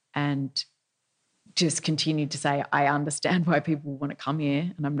and just continued to say, I understand why people want to come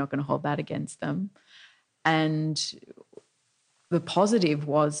here and I'm not going to hold that against them. And the positive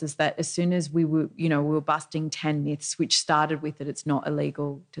is that as soon as we were busting 10 myths, which started with that it's not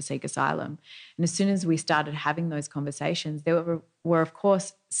illegal to seek asylum. And as soon as we started having those conversations, there were of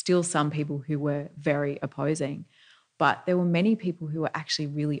course still some people who were very opposing, but there were many people who were actually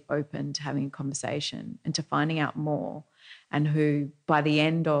really open to having a conversation and to finding out more, and who by the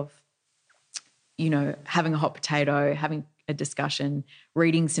end of, having a hot potato, having a discussion,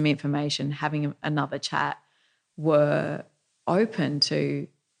 reading some information, having another chat, were open to,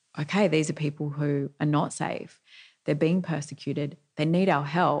 okay, these are people who are not safe. They're being persecuted. They need our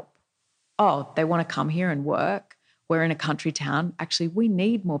help. Oh, they want to come here and work. We're in a country town. Actually, we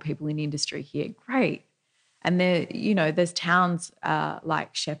need more people in industry here. Great. And there's towns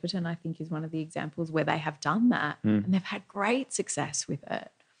like Shepparton, I think, is one of the examples where they have done that and they've had great success with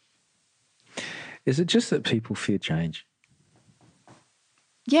it. Is it just that people fear change?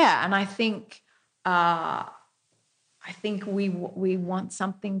 Yeah, and I think I think we want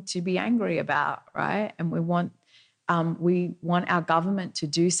something to be angry about, right? And we want our government to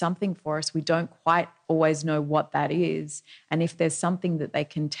do something for us. We don't quite always know what that is. And if there's something that they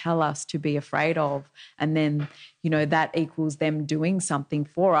can tell us to be afraid of, and then, that equals them doing something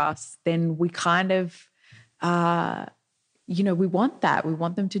for us, then we kind of, we want that. We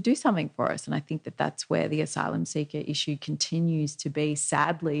want them to do something for us. And I think that that's where the asylum seeker issue continues to be,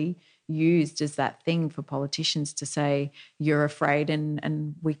 sadly, used as that thing for politicians to say, you're afraid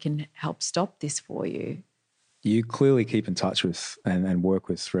and we can help stop this for you. You clearly keep in touch with and work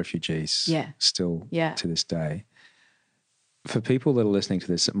with refugees still to this day. For people that are listening to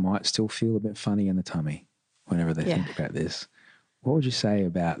this, it might still feel a bit funny in the tummy whenever they think about this. What would you say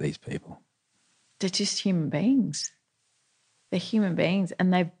about these people? They're just human beings. They're human beings,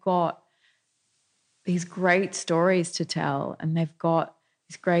 and they've got these great stories to tell, and they've got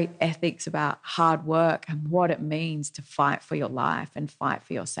these great ethics about hard work and what it means to fight for your life and fight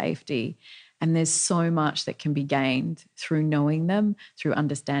for your safety. And there's so much that can be gained through knowing them, through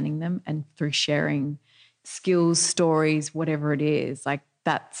understanding them, and through sharing skills, stories, whatever it is. Like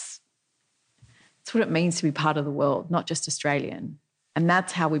that's what it means to be part of the world, not just Australian. And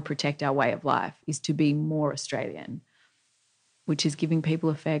that's how we protect our way of life, is to be more Australian, which is giving people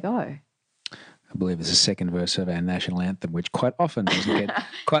a fair go. I believe it's the second verse of our national anthem, which quite often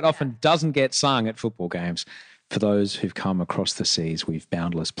doesn't get sung at football games. For those who've come across the seas, we've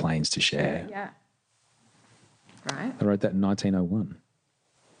boundless plains to share. Yeah. Right. I wrote that in 1901.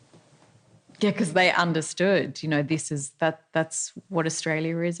 Yeah, because they understood, that's what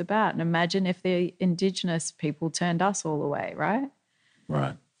Australia is about. And imagine if the Indigenous people turned us all away, right?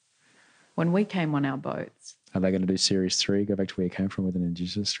 Right. When we came on our boats. Are they going to do Series 3, go back to where you came from with an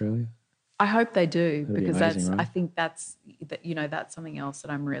Indigenous Australia? I hope they do, because amazing, right? I think that's something else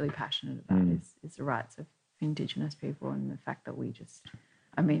that I'm really passionate about is the rights of Indigenous people, and the fact that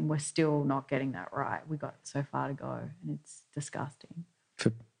we're still not getting that right. We got so far to go, and it's disgusting.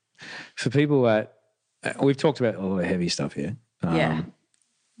 For people that we've talked about all the heavy stuff here. Something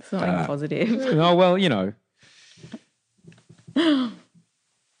positive. Oh, well,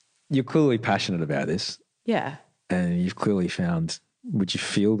 you're clearly passionate about this. Yeah. And you've clearly would you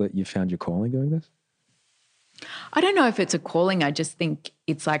feel that you found your calling doing this? I don't know if it's a calling. I just think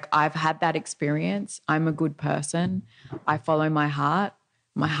it's like I've had that experience. I'm a good person. I follow my heart.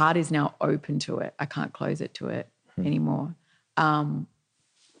 My heart is now open to it. I can't close it to it anymore.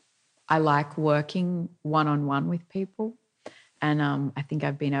 I like working one-on-one with people, and I think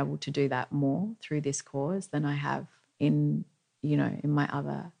I've been able to do that more through this cause than I have in my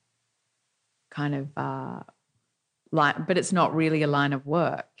other kind of line. But it's not really a line of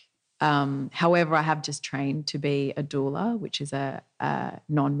work. However, I have just trained to be a doula, which is a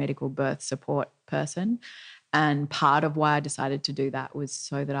non-medical birth support person. And part of why I decided to do that was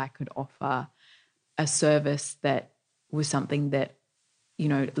so that I could offer a service that was something that,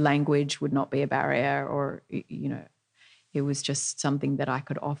 language would not be a barrier, or, it was just something that I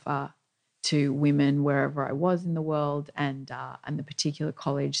could offer to women wherever I was in the world. And the particular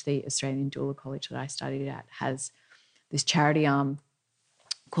college, the Australian Doula College that I studied at, has this charity arm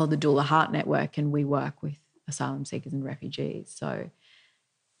called the Doula Heart Network, and we work with asylum seekers and refugees. So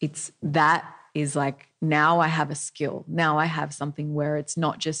that is like, now I have a skill. Now I have something where it's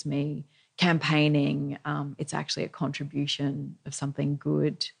not just me campaigning. It's actually a contribution of something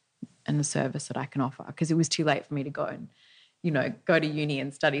good and the service that I can offer, because it was too late for me to go and, go to uni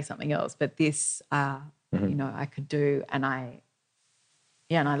and study something else. But this, I could do, and I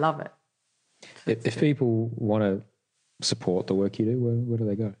love it. If people want to support the work you do, where do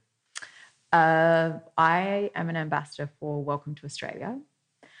they go? I am an ambassador for Welcome to Australia,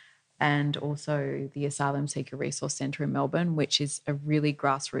 and also the Asylum Seeker Resource Centre in Melbourne, which is a really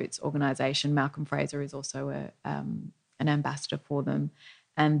grassroots organisation. Malcolm Fraser is also an ambassador for them,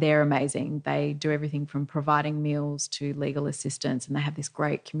 and they're amazing. They do everything from providing meals to legal assistance, and they have this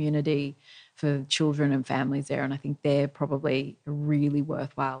great community for children and families there, and I think they're probably a really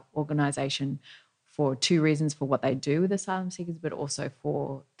worthwhile organisation for two reasons: for what they do with asylum seekers, but also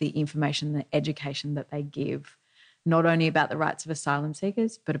for the information, the education that they give, not only about the rights of asylum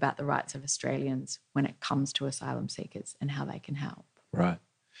seekers, but about the rights of Australians when it comes to asylum seekers and how they can help. Right.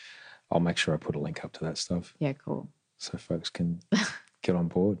 I'll make sure I put a link up to that stuff. Yeah, cool. So folks can get on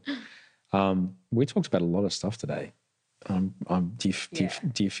board. We talked about a lot of stuff today. Do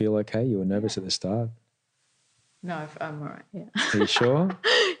you feel okay? You were nervous at the start? No, I'm all right, yeah. Are you sure?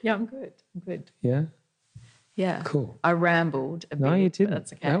 Yeah, I'm good. Yeah? Yeah. Cool. I rambled a bit. No, you didn't. But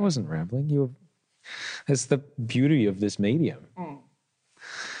that's okay. That wasn't rambling. That's the beauty of this medium.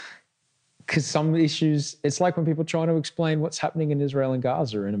 Because some issues, it's like when people try to explain what's happening in Israel and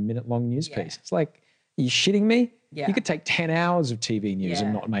Gaza in a minute-long news piece. It's like, are you shitting me? Yeah. You could take 10 hours of TV news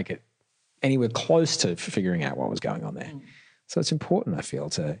and not make it anywhere close to figuring out what was going on there. So it's important, I feel,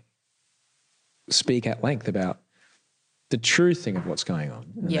 to speak at length about the true thing of what's going on.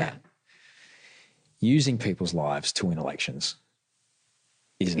 And that using people's lives to win elections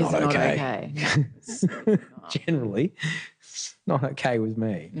is not okay. Generally, it's not okay with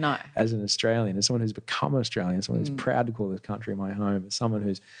me. No. As an Australian, as someone who's become Australian, as someone who's proud to call this country my home, as someone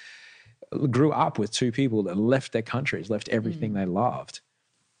who's grew up with two people that left their countries, left everything they loved.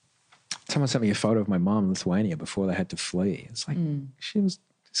 Someone sent me a photo of my mom in Lithuania before they had to flee. It's like she was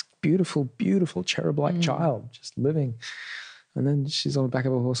this beautiful, beautiful cherub-like child just living. And then she's on the back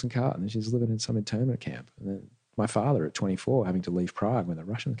of a horse and cart and she's living in some internment camp. And then my father at 24 having to leave Prague when the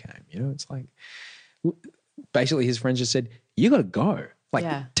Russians came. You know, it's like basically his friends just said, you got to go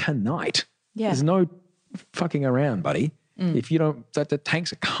like tonight. Yeah. There's no fucking around, buddy. If you don't, the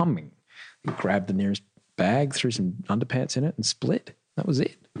tanks are coming. He grabbed the nearest bag, threw some underpants in it and split. That was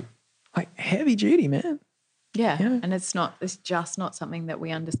it. Like heavy duty, man. Yeah. And it's just not something that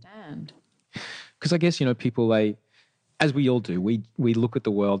we understand. Because I guess, you know, people, as we all do, we look at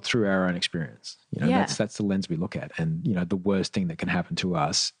the world through our own experience. You know, that's the lens we look at. And, you know, the worst thing that can happen to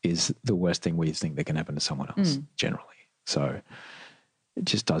us is the worst thing we think that can happen to someone else, generally. So it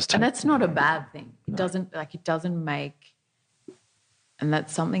just does take. And that's not a bad thing. It doesn't make, and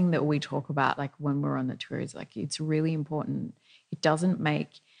that's something that we talk about, like when we're on the tours, like it's really important. It doesn't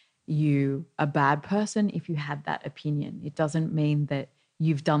make you a bad person if you had that opinion. It doesn't mean that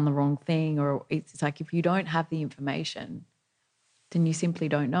you've done the wrong thing, or it's like if you don't have the information, then you simply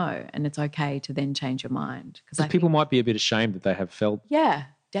don't know, and it's okay to then change your mind. Because people might be a bit ashamed that they have felt. Yeah,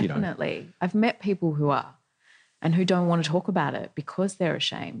 definitely. I've met people who are and who don't want to talk about it because they're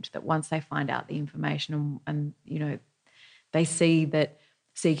ashamed that once they find out the information and you know, they see that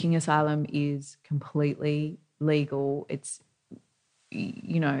seeking asylum is completely legal. It's,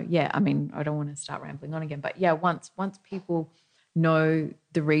 you know, I mean, I don't want to start rambling on again, but once people know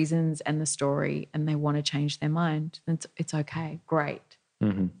the reasons and the story and they want to change their mind, then it's okay. Great.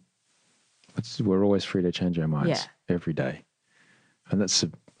 Mm-hmm. We're always free to change our minds every day. And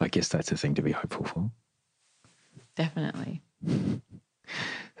I guess that's a thing to be hopeful for. Definitely.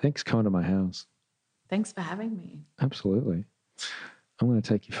 Thanks for coming to my house. Thanks for having me. Absolutely. I'm going to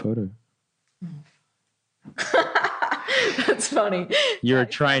take your photo. That's funny. You're a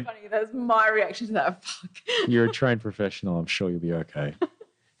trained. So funny. That's my reaction to that. Fuck. You're a trained professional. I'm sure you'll be okay.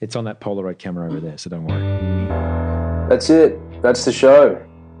 It's on that Polaroid camera over there, so don't worry. That's it. That's the show.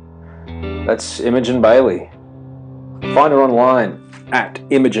 That's Imogen Bailey. Find her online at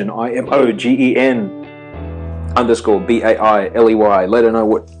Imogen, IMOGEN_BAILEY. Let her know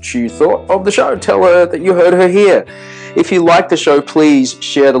what you thought of the show. Tell her that you heard her here. If you like the show, please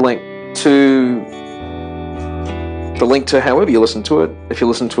share the link to however you listen to it. If you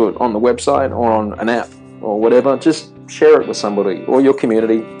listen to it on the website or on an app or whatever, just share it with somebody or your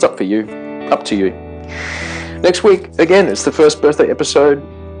community. It's up to you. Next week, again, it's the first birthday episode.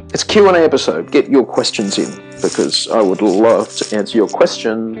 It's a Q&A episode. Get your questions in because I would love to answer your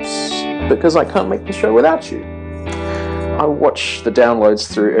questions because I can't make the show without you. I watch the downloads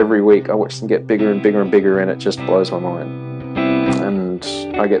through every week. I watch them get bigger and bigger and bigger, and it just blows my mind. And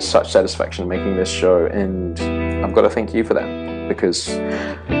I get such satisfaction making this show, and I've got to thank you for that because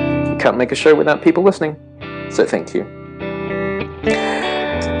you can't make a show without people listening. So thank you.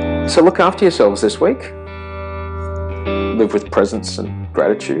 So look after yourselves this week. Live with presence and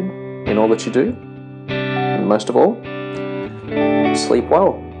gratitude in all that you do. And most of all, sleep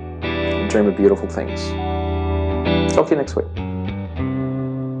well and dream of beautiful things. Talk to you next week.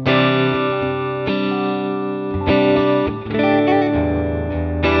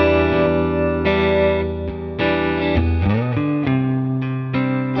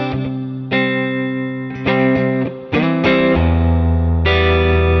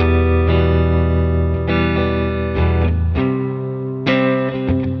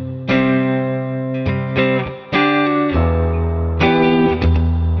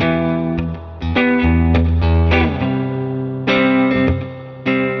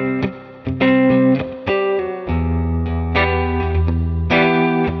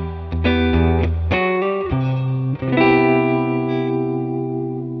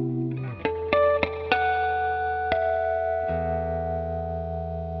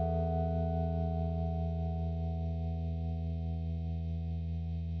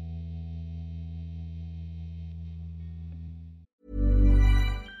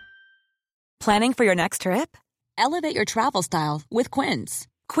 Planning for your next trip? Elevate your travel style with Quince.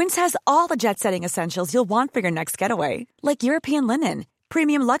 Quince has all the jet-setting essentials you'll want for your next getaway, like European linen,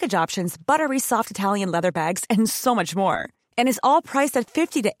 premium luggage options, buttery soft Italian leather bags, and so much more. And is all priced at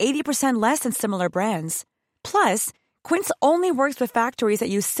 50 to 80% less than similar brands. Plus, Quince only works with factories that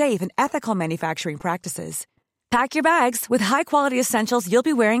use safe and ethical manufacturing practices. Pack your bags with high-quality essentials you'll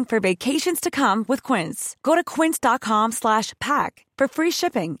be wearing for vacations to come with Quince. Go to quince.com/pack for free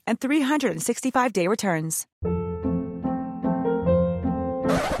shipping and 365-day returns.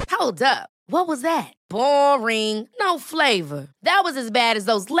 Hold up. What was that? Boring. No flavor. That was as bad as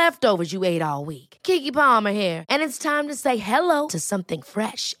those leftovers you ate all week. Keke Palmer here, and it's time to say hello to something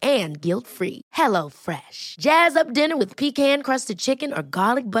fresh and guilt-free. Hello Fresh. Jazz up dinner with pecan-crusted chicken or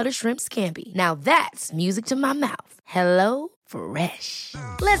garlic butter shrimp scampi. Now that's music to my mouth. Hello Fresh.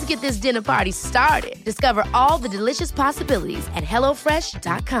 Let's get this dinner party started. Discover all the delicious possibilities at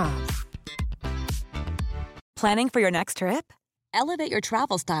hellofresh.com. Planning for your next trip? Elevate your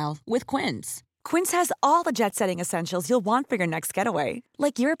travel style with Quince. Quince has all the jet-setting essentials you'll want for your next getaway,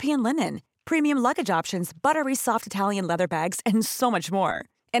 like European linen, premium luggage options, buttery soft Italian leather bags, and so much more.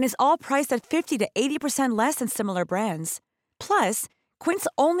 And is all priced at 50 to 80% less than similar brands. Plus, Quince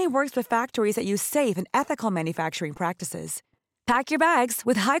only works with factories that use safe and ethical manufacturing practices. Pack your bags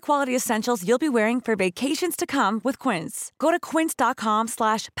with high-quality essentials you'll be wearing for vacations to come with Quince. Go to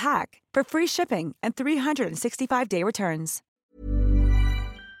quince.com/pack for free shipping and 365-day returns.